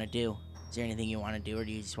guys want to do? Is there anything you want to do, or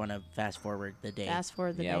do you just want to fast forward the day? Fast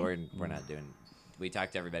forward the Yeah, day. we're not doing. We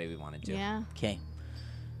talked to everybody we wanted to. Yeah. Okay.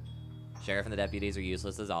 Sheriff and the deputies are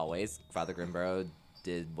useless as always. Father Grimborough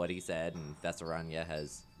did what he said, and Vesaranya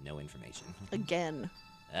has no information. Again.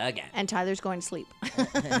 Again. And Tyler's going to sleep.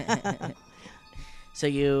 So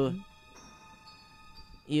you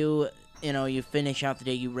finish out the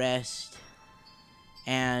day, you rest,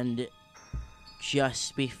 and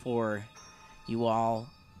just before you all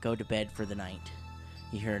go to bed for the night,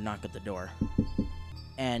 you hear a knock at the door.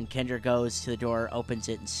 And Kendra goes to the door, opens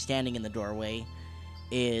it, and standing in the doorway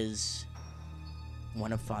is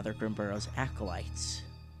one of Father Grimborough's acolytes.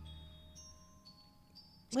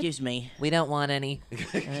 Excuse me. We don't want any.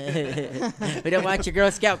 We don't want your Girl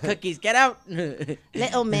Scout cookies. Get out!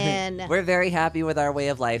 Little man. We're very happy with our way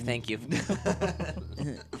of life. Thank you.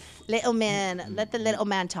 Little man. Let the little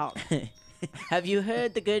man talk. Have you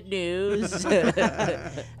heard the good news?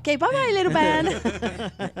 Okay, bye-bye, little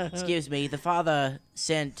man. Excuse me. The father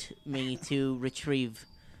sent me to retrieve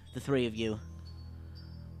the three of you.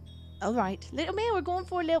 All right. Little man, we're going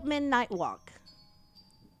for a little midnight walk.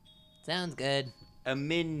 Sounds good. A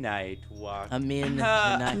midnight walk. A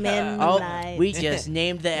midnight. Midnight. Oh, we just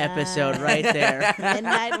named the episode right there.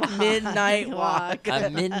 Midnight walk. Midnight walk.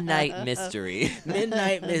 A midnight mystery.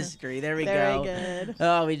 Midnight mystery. There we Very go. good.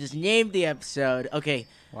 Oh, we just named the episode. Okay.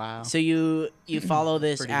 Wow. So you follow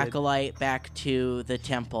this Pretty good. acolyte back to the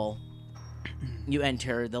temple. You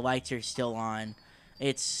enter. The lights are still on.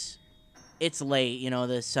 It's late. You know,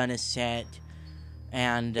 the sun is set,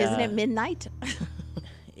 and Isn't it midnight?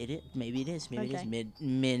 it is. Maybe it is. Maybe it is Okay.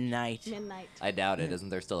 midnight. Midnight. I doubt it. Isn't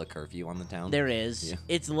there still a curfew on the town? There is. Yeah.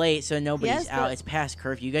 It's late, so nobody's Yes, out. but- It's past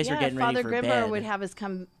curfew. You guys are Yeah, getting Father ready for Grimmer bed. would have us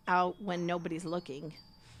come out when nobody's looking,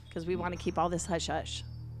 because we want to keep all this hush hush.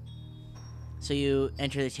 So you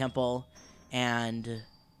enter the temple, and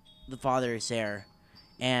the father is there,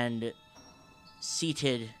 and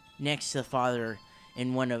seated next to the father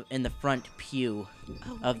in the front pew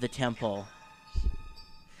of the temple.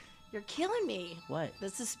 You're killing me. What? The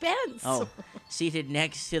suspense. Oh, seated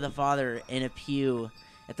next to the father in a pew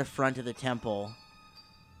at the front of the temple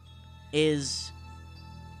is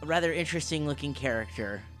a rather interesting looking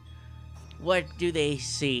character. What do they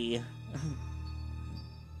see?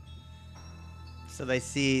 So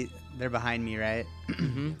they're behind me, right?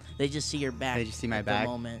 They just see your back. They just see my at back.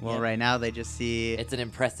 The moment. Well, Yep. right now they just see. It's an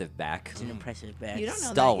impressive back. It's an impressive back. You don't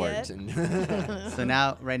know Stalwart. that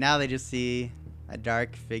So right now they just see a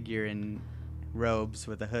dark figure in robes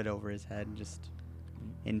with a hood over his head, just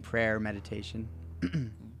in prayer meditation.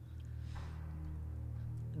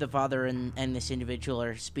 The father and this individual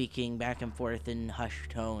are speaking back and forth in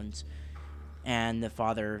hushed tones, and the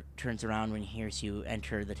father turns around when he hears you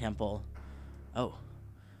enter the temple. Oh,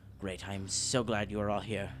 great. I'm so glad you are all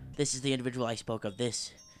here. This is the individual I spoke of.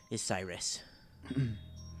 This is Cyrus.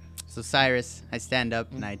 So Cyrus, I stand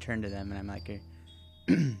up and I turn to them and I'm like,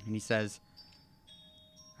 and he says,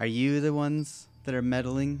 "Are you the ones that are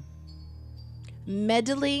meddling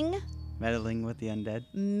Meddling. with the undead?"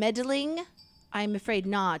 Meddling. I'm afraid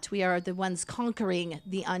not. We are the ones conquering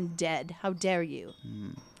the undead. How dare you?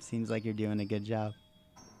 Seems like you're doing a good job.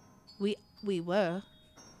 We were.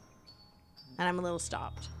 And I'm a little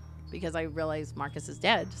stopped because I realize Marcus is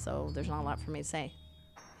dead, so there's not a lot for me to say.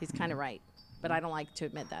 He's kind of right, but I don't like to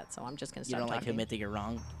admit that, so I'm just going to You start don't like to talking. admit that you're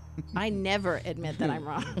wrong. I never admit that I'm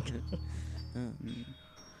wrong.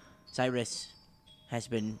 Cyrus has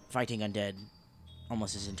been fighting undead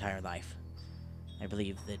almost his entire life. I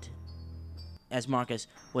believe that, as Marcus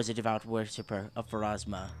was a devout worshipper of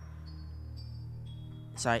Pharasma,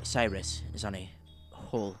 Cyrus is on a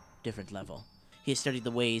whole different level. He has studied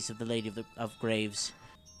the ways of the Lady of Graves.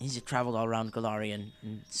 He's traveled all around Golarion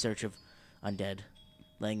in search of undead,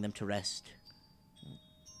 laying them to rest.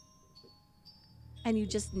 And you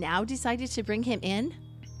just now decided to bring him in?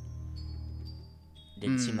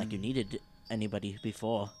 Didn't seem like you needed anybody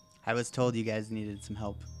before. I was told you guys needed some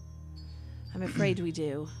help. I'm afraid we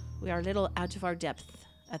do. We are a little out of our depth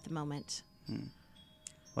at the moment.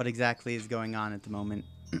 What exactly is going on at the moment?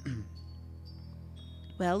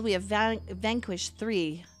 Well, we have vanquished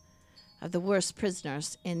 3 of the worst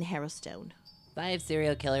prisoners in Harrowstone. 5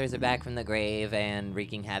 serial killers are back from the grave and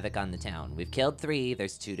wreaking havoc on the town. We've killed 3,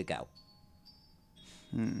 there's 2 to go.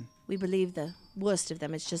 We believe the worst of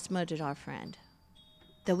them has just murdered our friend.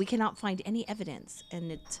 Though we cannot find any evidence,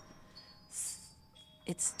 and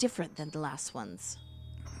it's different than the last ones.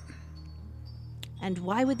 And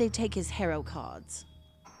why would they take his hero cards?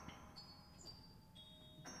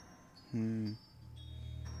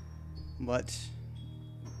 What?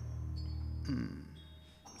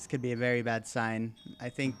 This could be a very bad sign. I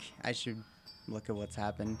think I should look at what's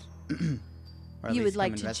happened. Or at You least would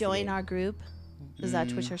like come to join investigate. our group? Is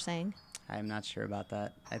that what you're saying? I'm not sure about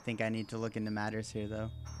that. I think I need to look into matters here, though.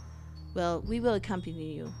 Well, we will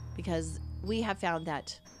accompany you because we have found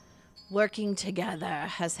that working together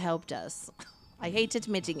has helped us. I hate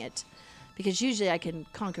admitting it because usually I can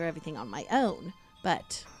conquer everything on my own,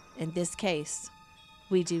 but in this case,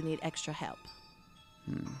 we do need extra help.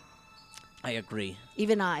 I agree.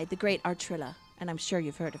 Even I, the great Artrilla, and I'm sure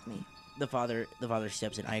you've heard of me. The father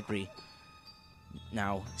steps in. I agree.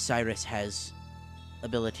 Now, Cyrus has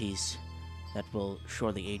abilities that will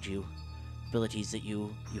surely aid you. Abilities that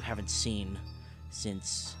you haven't seen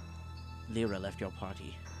since Lyra left your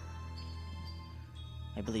party.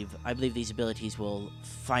 I believe these abilities will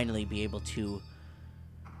finally be able to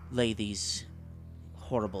lay these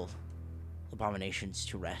horrible abominations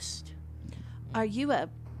to rest. Are you a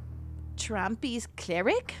Trampies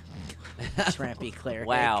cleric? Trampy cleric.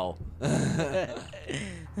 Wow. I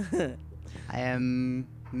am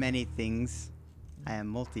many things. I am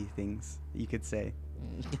multi things, you could say.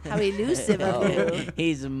 How elusive of you.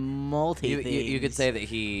 He's multi. You could say that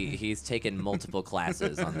he's taken multiple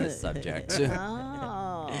classes on this subject.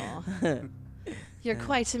 Oh. You're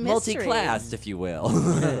quite a mystery. Multi-classed, if you will.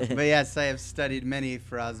 But yes, I have studied many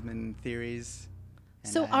Frosman theories.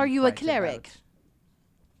 and So I am are you a quite cleric? devout.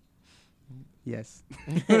 Yes.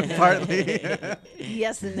 Partly.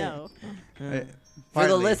 Yes and no. For the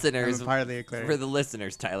Partly. listeners, I'm partly a cleric. for the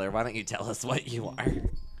listeners, Tyler, why don't you tell us what you are?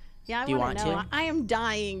 Yeah, I Do you want to know. want I am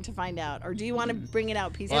dying to find out. Or do you want to bring it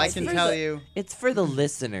out piece Well, I by can piece? tell you. It's for the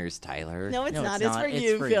listeners, Tyler. No, it's No, not. it's It's not. for It's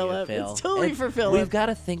you, for you, Philip. Phil. It's totally for Philip. We've got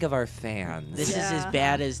to think of our fans. This is as Yeah.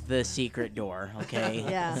 bad as the secret door, okay?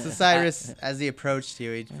 Yeah. So Cyrus, as he approached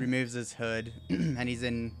you, he removes his hood, and he's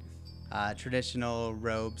in traditional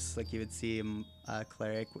robes, like you would see a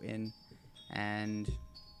cleric in, and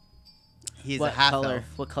he's What a half color?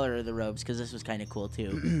 elf. What color are the robes? Because this was kind of cool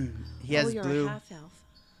too. He has you're blue. a half elf.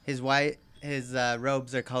 His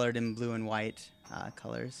robes are colored in blue and white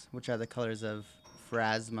colors, which are the colors of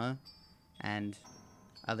Pharasma and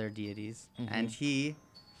other deities. And he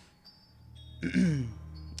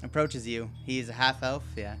approaches you. He's a half elf,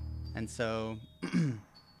 yeah, and so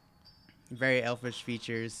very elfish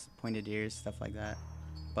features, pointed ears, stuff like that.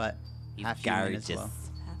 But He's half human as gorgeous. well.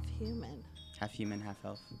 Half human. Half human, half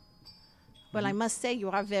elf. Well, I must say you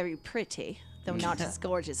are very pretty, though not as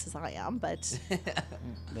gorgeous as I am, but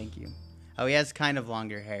Thank you. Oh, he has kind of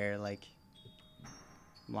longer hair, like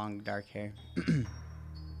long dark hair.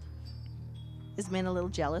 is Min a little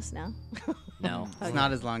jealous now? No, It's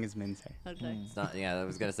not as long as Min's hair. Okay. it's not. Yeah, I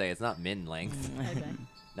was gonna say it's not min length. Okay.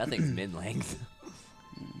 Nothing's min length.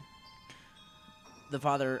 The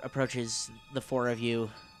father approaches the 4 of you.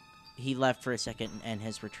 He left for a second and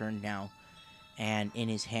has returned now. And in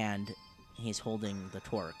his hand, he's holding the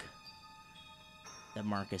torque that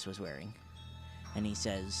Marcus was wearing. And he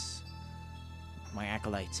says, "My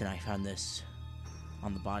acolytes and I found this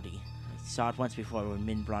on the body. I saw it once before when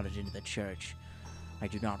Min brought it into the church. I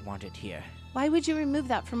do not want it here. Why would you remove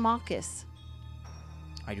that from Marcus?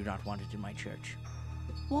 I do not want it in my church.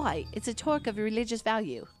 Why? It's a torque of religious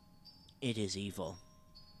value. It is evil.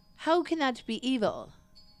 How can that be evil?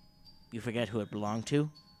 You forget who it belonged to?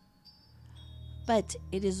 But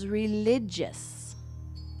it is religious.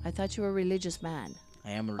 I thought you were a religious man.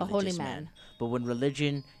 I am a A religious holy man. man. But when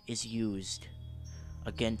religion is used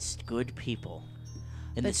against good people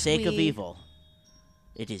in the But sake of we- evil,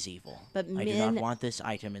 It is evil. But I do not men- want this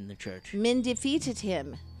item in the church. Min defeated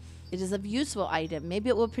him. It is a useful item. Maybe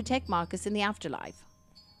it will protect Marcus in the afterlife.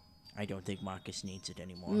 I don't think Marcus needs it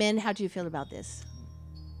anymore. Min, how do you feel about this?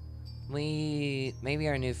 Maybe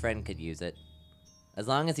our new friend could use it. As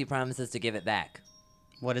long as he promises to give it back.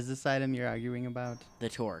 What is this item you're arguing about? The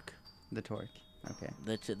torque. The torque. Okay.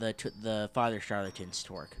 The Father Charlatan's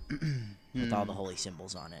torque. With all the holy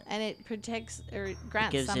symbols on it. And it protects or It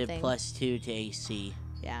grants gives something. it +2 to AC.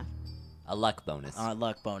 Yeah. A luck bonus.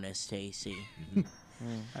 Luck bonus to AC.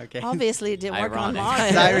 Okay. Obviously, it didn't work on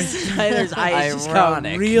Ironic. Marcus. Tyler's eyes just got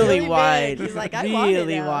Ironic. really Really big. wide. He's like, I want it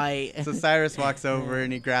really now. wide. So Cyrus walks over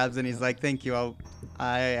and he grabs it and he's like, "Thank you.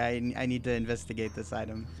 I need to investigate this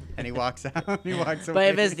item." And he walks out. He walks away. By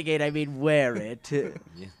investigate, I mean wear it. It's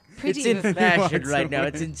Pretty. in fashion Walks right now. away.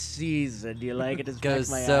 It's in season. Do you like it? It's Goes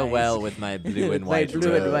my so eyes. well with my blue and My white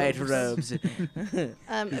blue and white robes. robes. He's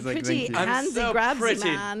like, Pretty "Thank you." I'm handsy, so grabsy pretty.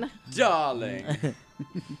 man. Darling.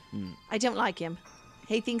 I don't like him.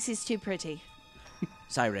 He thinks he's too pretty.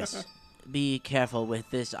 Cyrus, be careful with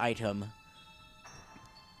this item.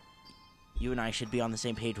 You and I should be on the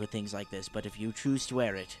same page with things like this, but if you choose to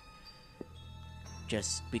wear it,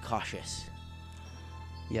 just be cautious.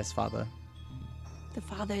 Yes, Father. The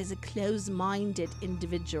father is a close-minded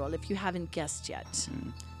individual, if you haven't guessed yet.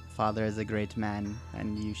 Father is a great man,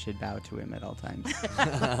 and you should bow to him at all times.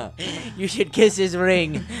 You should kiss his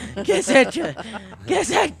ring. Kiss it. Kiss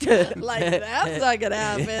it. Like, that's not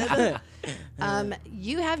gonna happen.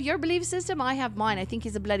 You have your belief system, I have mine. I think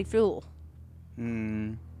he's a bloody fool.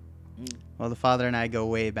 Well, the father and I go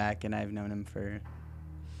way back, and I've known him for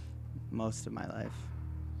most of my life.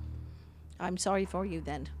 I'm sorry for you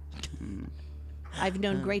then. I've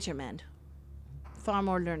known greater men, far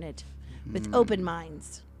more learned, with open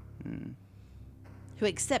minds, who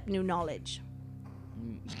accept new knowledge.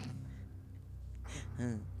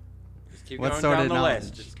 Just keep What going sort down of the knowledge?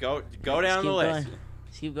 list. Just go down the Keep list. going.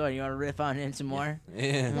 Just keep going. You want to riff on it some more?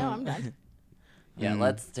 Yeah. No, I'm done. Yeah,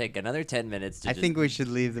 let's take another 10 minutes to I just think we should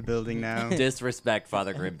leave the building now. disrespect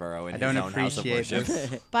Father Grimborough in I his don't own house of appreciate worship.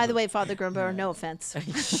 this. By the way, Father Grimborough, no offense.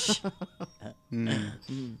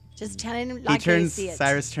 Just telling him He like I turns. see it.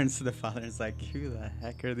 Cyrus turns to the father and is like, "Who the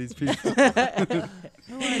heck are these people?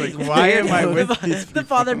 Like, why am I with these people?" The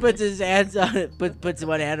father puts his hands on it, puts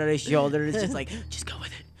one hand on his shoulder, and it's just like, just go with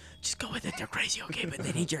it. Just go with it. They're crazy, okay? But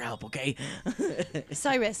they need your help, okay?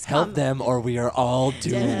 Cyrus, Help come. them or we are all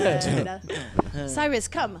doomed. Cyrus,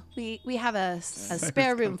 come. We have a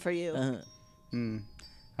spare room for you.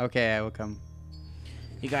 Okay, I will come.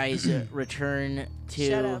 You guys return to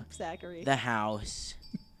Shut up, Zachary. the house,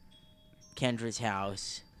 Kendra's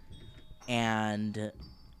house, and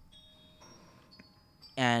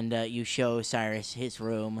you show Cyrus his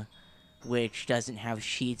room, which doesn't have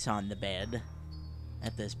sheets on the bed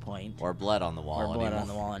at this point, Or blood on the wall. or blood anymore. on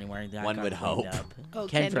the wall anywhere. That One got would cleaned hope. up. Oh,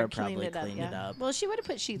 Kendra Kendra probably cleaned it yeah. up. Well, she would have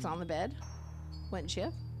put sheets on the bed, wouldn't she? I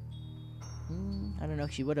don't know.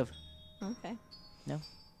 She would have. Okay.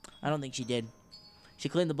 I don't think she did. She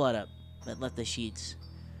cleaned the blood up, but left the sheets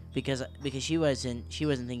because she wasn't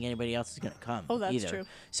thinking anybody else was gonna come. Oh, that's either. true.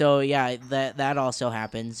 So yeah, that also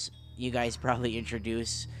happens. You guys probably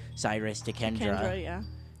introduce Cyrus to Kendra, Kendra, yeah.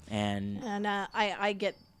 and And I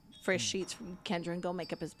get fresh sheets from Kendra and go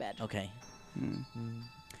make up his bed. okay.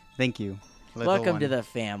 Thank you. Little Welcome one. to the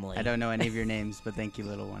family. I don't know any of your names, but thank you,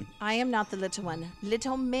 little one. I am not the little one.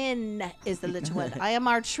 Little Min is the little one. I am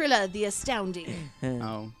Artrilla, the astounding.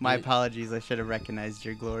 Oh, my apologies. I should have recognized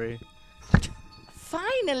your glory.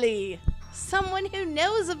 Finally, someone who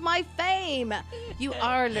knows of my fame. You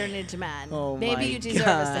are a learned man. Oh Maybe my you deserve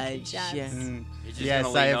a second gosh, chance. yes. He's just Yes,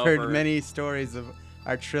 gonna I lean have heard over. many stories of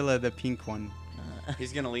Artrilla, the pink one.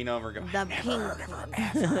 He's gonna lean over and go. The pink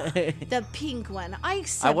one. The pink one. I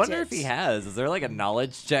accept I wonder it. if he has. Is there like a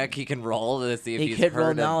knowledge check he can roll to see if He he's could heard roll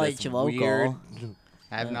of knowledge this local. weird?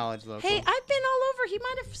 I have knowledge local. Hey, I've been all over. He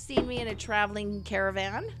might have seen me in a traveling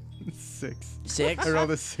caravan. 6. 6. I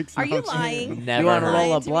rolled a 6. Are you knowledge. lying? Never You want to heard. roll a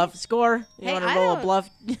Lying to me. bluff score? You Hey, want to I roll a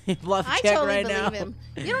don't- bluff I check totally right believe now? him.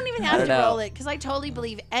 You don't even I have don't to know. roll it because I totally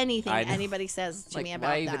believe anything I know. anybody says to Like, me about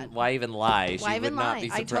why that. even why even lie? Why she even would not lie?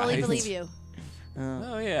 be I surprised. totally believe you.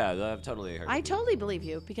 Oh yeah, I've totally heard. I of you. totally believe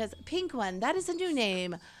you because pink one, that is a new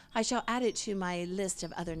name. I shall add it to my list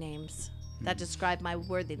of other names that describe my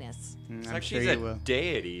worthiness. It's I'm like sure she's you a will.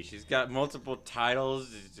 deity. She's got multiple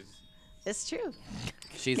titles. It's just- It's true.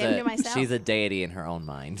 She's Came to myself. she's a deity in her own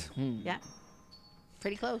mind. Yeah.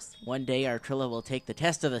 Pretty close. One day, Artrilla will take the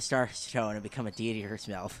test of the Starstone and become a deity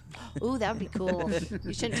herself. Ooh, that would be cool.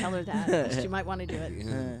 You shouldn't tell her that. She might want to do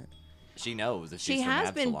it. She knows if She she's from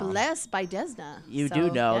has been Absalom. blessed by Desna. You so,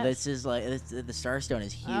 do know yes. this is like the Starstone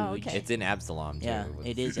is huge. Oh, okay. It's in Absalom too. Yeah,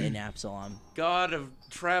 it is in Absalom. God of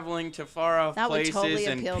traveling to far off That would places totally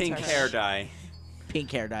and appeal to pink her. hair dye.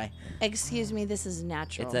 Pink hair dye. Excuse me, this is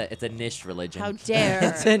natural. It's a niche religion. How dare.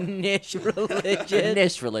 It's a niche religion.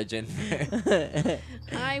 niche religion.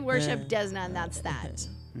 I worship Desna, and that's that.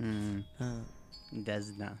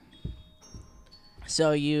 Desna.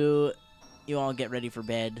 So you all get ready for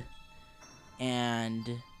bed, and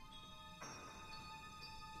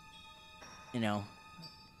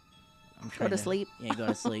I'm trying to sleep. Yeah, go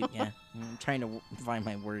to sleep. Yeah, I'm trying to find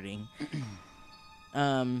my wording.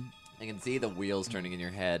 I can see the wheels turning in your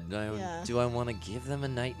head. Yeah. Do I want to give them a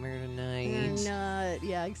nightmare tonight?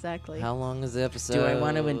 Yeah, exactly. How long is the episode? Do I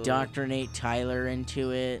want to indoctrinate Tyler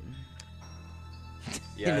into it?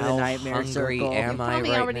 Yeah. Into How the nightmare hungry circle? am You I probably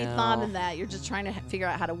right already now? thought of that. You're just trying to figure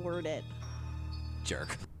out how to word it.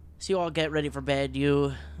 Jerk. So you all get ready for bed.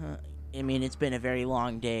 It's been a very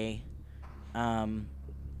long day, and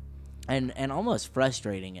almost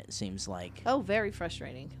frustrating. It seems like. Oh, very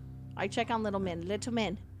frustrating. I check on Little Min. Little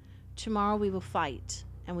Min, tomorrow we will fight,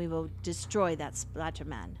 and we will destroy that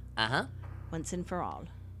Splatterman Uh-huh. once and for all.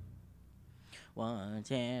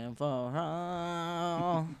 Once and for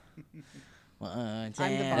all. Once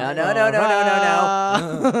and boss.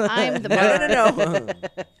 No. I'm the No.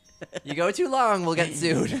 You go too long, we'll get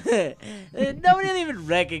sued. Nobody will even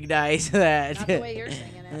recognize that. Not the way you're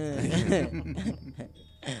singing it.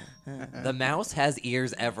 The mouse has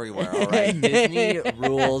ears everywhere, all right? Disney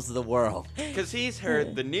rules the world. Because he's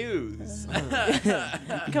heard the news.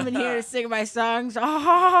 Coming here to sing my songs.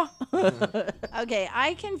 Okay,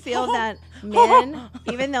 I can feel that Min,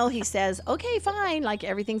 even though he says, okay, fine, like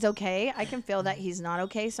everything's okay, I can feel that he's not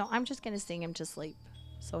okay, so I'm just going to sing him to sleep.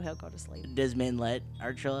 So he'll go to sleep. Does Min let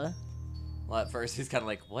Archula? Well, at first he's kind of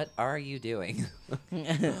like, what are you doing?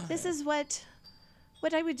 This is what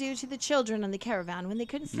I would do to the children on the caravan when they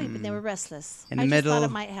couldn't sleep and they were restless. In the I just thought middle-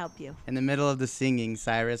 it might help you. In the middle of the singing,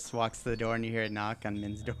 Cyrus walks to the door and you hear a knock on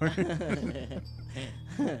Min's door.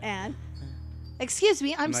 And, excuse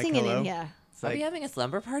me, I'm Like, singing hello? in here. It's Are we like, having a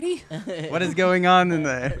slumber party? what is going on in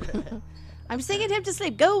there? I'm singing him to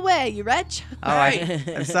sleep. Go away, you wretch. Oh,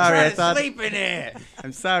 I'm sorry. I thought. Sleep in it.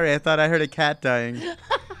 I'm sorry. I thought I heard a cat dying.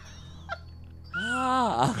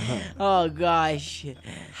 Ah. Oh gosh.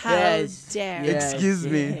 How Yes. dare. Yes. Excuse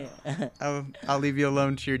me. I'll leave you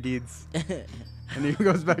alone to your deeds. And he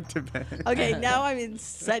goes back to bed. Okay, now I'm in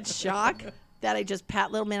such shock that I just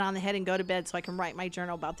pat Little Min on the head and go to bed so I can write my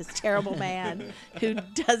journal about this terrible man who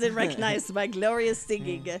doesn't recognize my glorious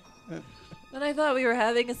singing. But I thought we were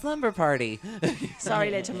having a slumber party.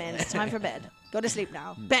 Sorry, Little Min. It's time for bed. Go to sleep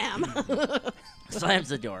now. Bam. Slams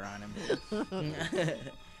the door on him.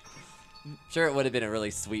 Sure, it would have been a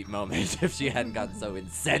really sweet moment if she hadn't gotten so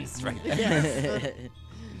incensed right there.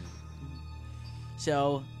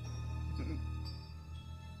 So,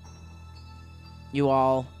 you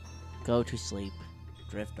all go to sleep,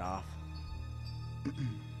 drift off.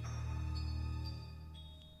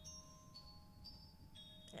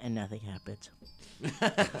 And nothing happens.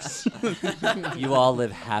 You all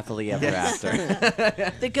live happily ever after.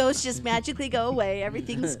 The ghosts just magically go away.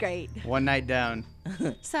 Everything's great. One night down.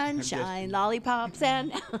 Sunshine, lollipops,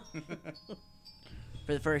 and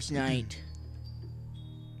For the first night,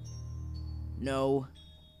 no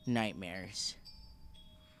nightmares.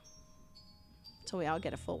 so we all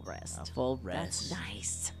get a full rest. A full rest. That's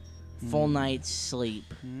nice. Full night's sleep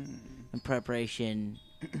in preparation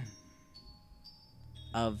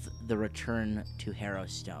of the return to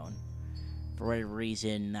Harrowstone. For whatever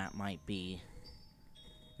reason that might be,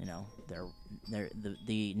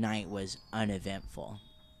 the night was uneventful.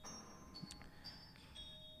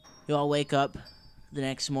 You all wake up the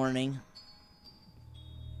next morning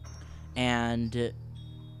and,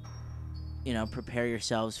 prepare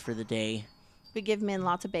yourselves for the day. We give Min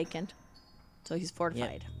lots of bacon, so he's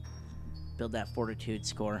fortified. Build that fortitude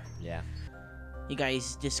score. Yeah. You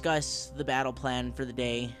guys discuss the battle plan for the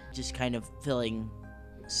day, just kind of filling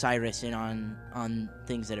Cyrus in on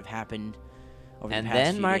things that have happened over And the past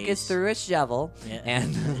then few Marcus days. threw a shovel, Yeah.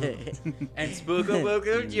 and And Spooko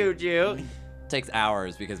Booko Juju. takes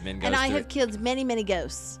hours because Min goes And I through have killed many, many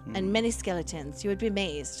ghosts and many skeletons. You would be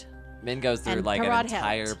amazed. Min goes through and like an Parrot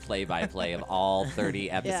entire helped. play-by-play of all 30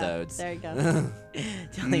 episodes. Yeah, there you go.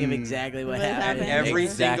 Telling him exactly what What happened. happened. Every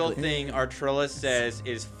Exactly. single thing Artrilla says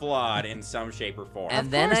is flawed in some shape or form. And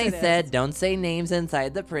then course I it is. said, don't say names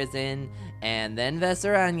inside the prison. And then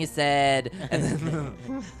Vesserania said, and then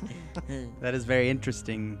That is very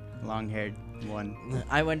interesting, long-haired one.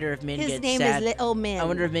 I wonder if Min His gets name sad. is Little Min. I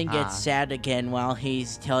wonder if Min gets Ah. sad again while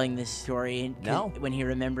he's telling this story. And No. when he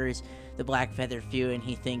remembers the Black Feather Few and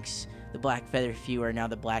he thinks the Black Feather Few are now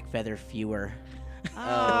the Black Feather Fewer.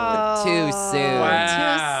 Oh, Too soon.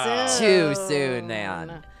 Wow. Too soon,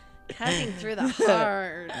 man. Cutting through the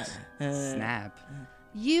heart. Snap.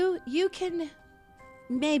 You can,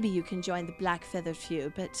 maybe you can join the Black Feather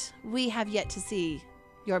Few, but we have yet to see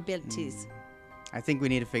your abilities. I think we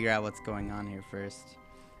need to figure out what's going on here first.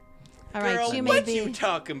 All right, Girl, you may what be. you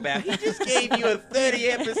talking about? He just gave you a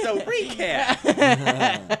 30-episode recap.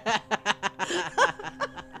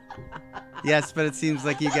 Yes, but it seems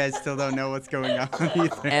like you guys still don't know what's going on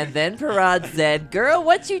either. And then Parad said, "Girl,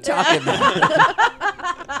 what you talking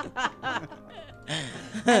about?"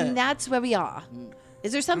 And that's where we are.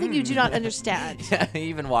 Is there something you do not understand? He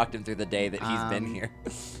even walked him through the day that he's been here.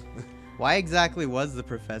 Why exactly was the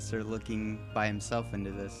professor looking by himself into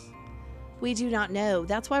this? We do not know.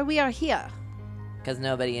 That's why we are here. Because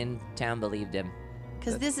nobody in town believed him.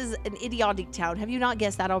 Because this is an idiotic town. Have you not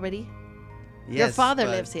guessed that already? Yes, Your father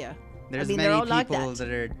but lives here. There's I mean, they're many all like people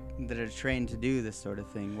that. that are trained to do this sort of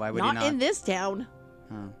thing. Why would Not he not? in this town.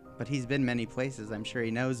 Oh, but he's been many places. I'm sure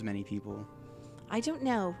he knows many people. I don't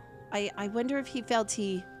know. I wonder if he felt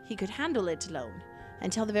he could handle it alone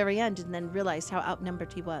until the very end and then realized how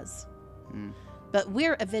outnumbered he was. But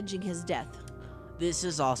we're avenging his death. This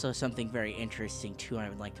is also something very interesting, too, I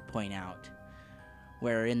would like to point out.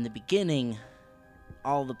 Where in the beginning,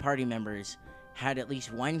 all the party members had at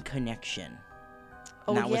least one connection.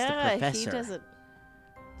 Oh, that was the yeah, professor. he doesn't.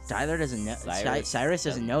 Tyler doesn't know. Cyrus Cyrus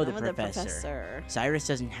doesn't know the know the professor. professor. Cyrus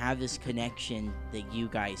doesn't have this connection that you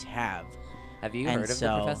guys have. Have you And heard of so-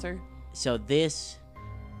 the professor? So this,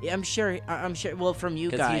 yeah, I'm sure. Well, from you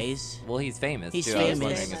 'Cause guys, He's famous he's too. I was famous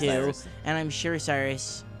wondering if too, Cyrus- and I'm sure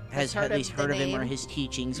Cyrus has heard at of least the heard of him or name. his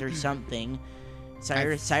teachings or something.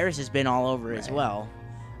 Cyrus has been all over as Right. well.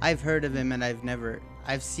 I've heard of him and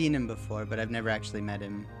I've seen him before, but I've never actually met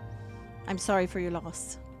him. I'm sorry for your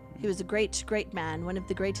loss. He was a great, great man, one of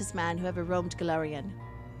the greatest men who ever roamed Galarian.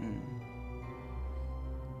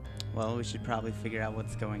 Well, we should probably figure out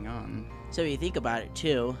what's going on. So if you think about it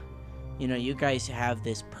too, you know, you guys have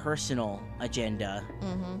this personal agenda.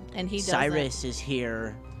 And he doesn't. Cyrus is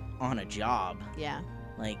here on a job. Yeah.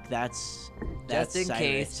 Like that's Just in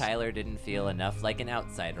case Cyrus. Tyler didn't feel enough like an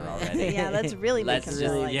outsider already. Yeah, let's really make Let's him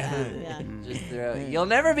feel just- like yeah. that. Yeah. Just throw, you'll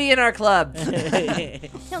never be in our club.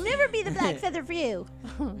 He'll never be the Black Feather Few.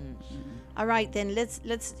 All right, then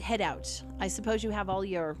let's head out. I suppose you have all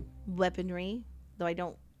your weaponry, though I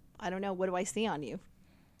don't know. What do I see on you?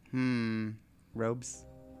 Robes.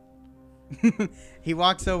 He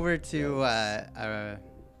walks over to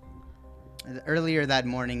earlier that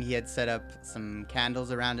morning he had set up some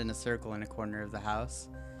candles around in a circle in a corner of the house,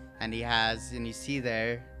 and you see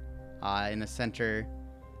there in the center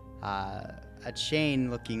a chain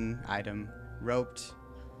looking item roped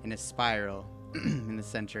in a spiral in the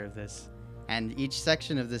center of this, and each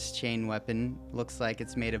section of this chain weapon looks like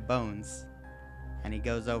it's made of bones. And he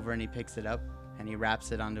goes over and he picks it up and he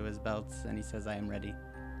wraps it onto his belt and he says, "I am ready."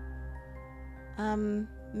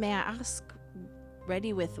 May I ask,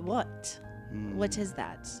 ready with what? What is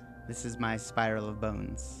that? This is my spiral of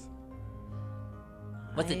bones.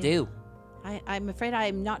 What's it do? I'm afraid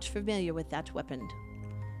I'm not familiar with that weapon.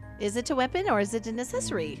 Is it a weapon or is it an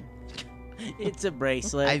accessory? It's a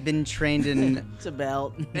bracelet. I've been trained in It's a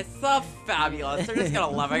belt. It's so fabulous. They're just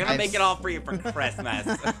gonna love it. I'm gonna make it all for you for Christmas.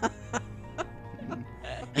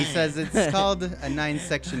 He says it's called a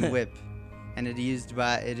 9-section whip, and it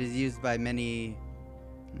is used by many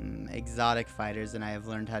exotic fighters, and I have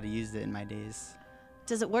learned how to use it in my days.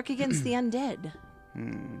 Does it work against the undead?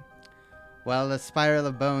 Well, the spiral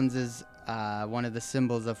of bones is one of the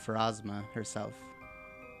symbols of Pharasma herself.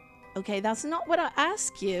 Okay, that's not what I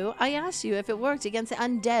asked you. I asked you if it worked against the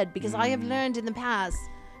undead because I have learned in the past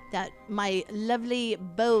that my lovely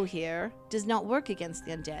bow here does not work against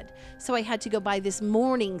the undead. So I had to go buy this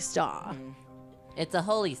morning star. It's a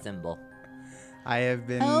holy symbol. I have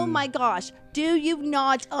been. Oh my gosh, do you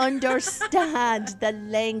not understand the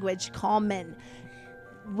language common?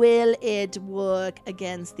 Will it work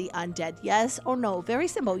against the undead? Yes or no? Very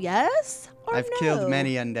simple. Yes or I've no? killed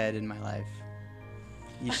many undead in my life.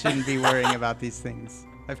 You shouldn't be worrying about these things.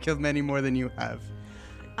 I've killed many more than you have.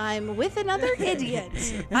 I'm with another idiot.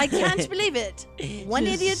 I can't believe it. One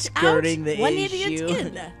Just idiot out, skirting the one issue.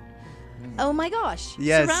 idiot in. Oh my gosh.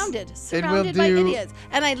 Yes, Surrounded by idiots.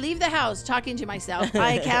 And I leave the house talking to myself.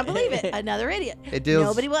 I can't believe it. Another idiot. It deals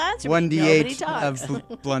Nobody will answer me. 1d8 Nobody talks.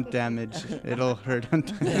 of blunt damage. It'll hurt.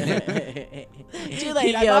 Too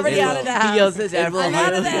late. I'm already out of the house. He yells this It will I'm out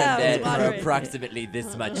hurt of the him house. dead for Moderate. approximately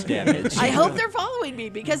this much damage. I hope they're following me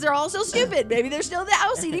because they're all so stupid. Maybe they're still in the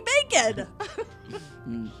house eating bacon.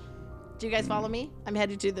 Do you guys follow me? I'm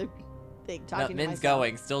headed to the thing, No, talking to Min's myself.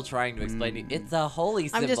 going, still trying to explain it. It's a holy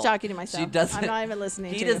symbol. I'm just talking to myself. She doesn't. I'm not even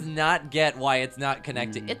listening He to does you. not get why it's not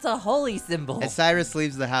connected. It's a holy symbol. As Cyrus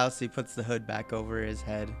leaves the house, he puts the hood back over his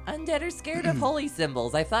head. Undead are scared of holy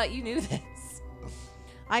symbols. I thought you knew this.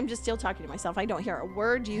 I'm just still talking to myself. I don't hear a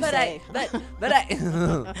word you But say. I.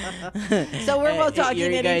 So we're both You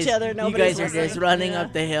talking at guys- each other. You Nobody's guys are just listening. running Yeah.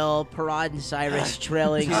 up the hill, Parad and Cyrus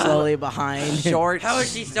trailing slowly behind. Short. How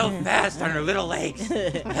is she so fast on her little legs?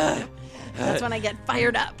 That's when I get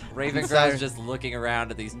fired up. Ravencrow's Cyrus- just looking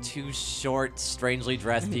around at these two short, strangely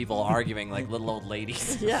dressed people arguing like little old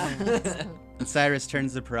ladies. Yeah. And Cyrus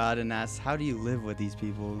turns to Parad and asks, "How do you live with these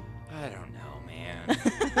people?" I don't know, man.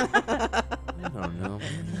 I don't know.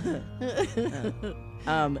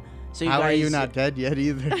 So you How guys, are you not dead yet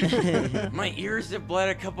either? My ears have bled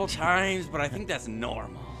a couple times, but I think that's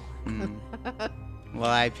normal. Well,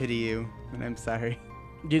 I pity you, and I'm sorry.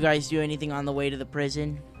 Do you guys do anything on the way to the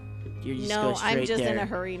prison? You just No, go straight I'm just there. in a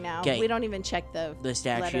hurry now. 'Kay. We don't even check the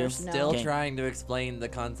statue? letters, no. Still Okay. trying to explain the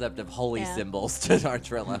concept of holy Yeah. symbols to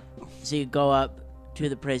Artrilla. So you go up to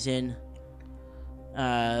the prison.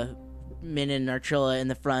 Min and Artrilla in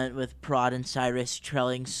the front with Parad and Cyrus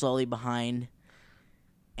trailing slowly behind.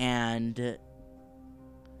 And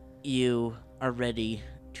you are ready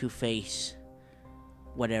to face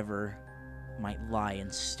whatever might lie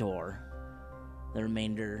in store. The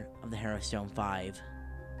remainder of the Harrowstone 5.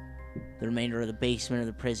 The remainder of the basement of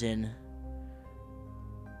the prison.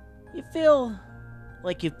 You feel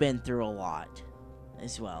like you've been through a lot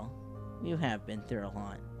as well. You have been through a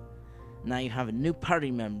lot. Now you have a new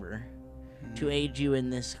party member to aid you in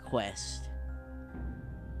this quest.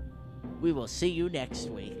 We will see you next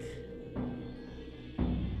week.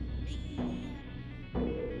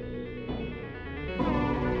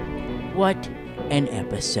 What an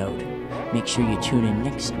episode. Make sure you tune in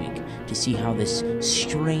next week to see how this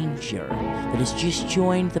stranger that has just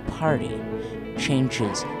joined the party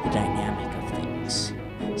changes the dynamic of things.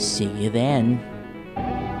 See you then.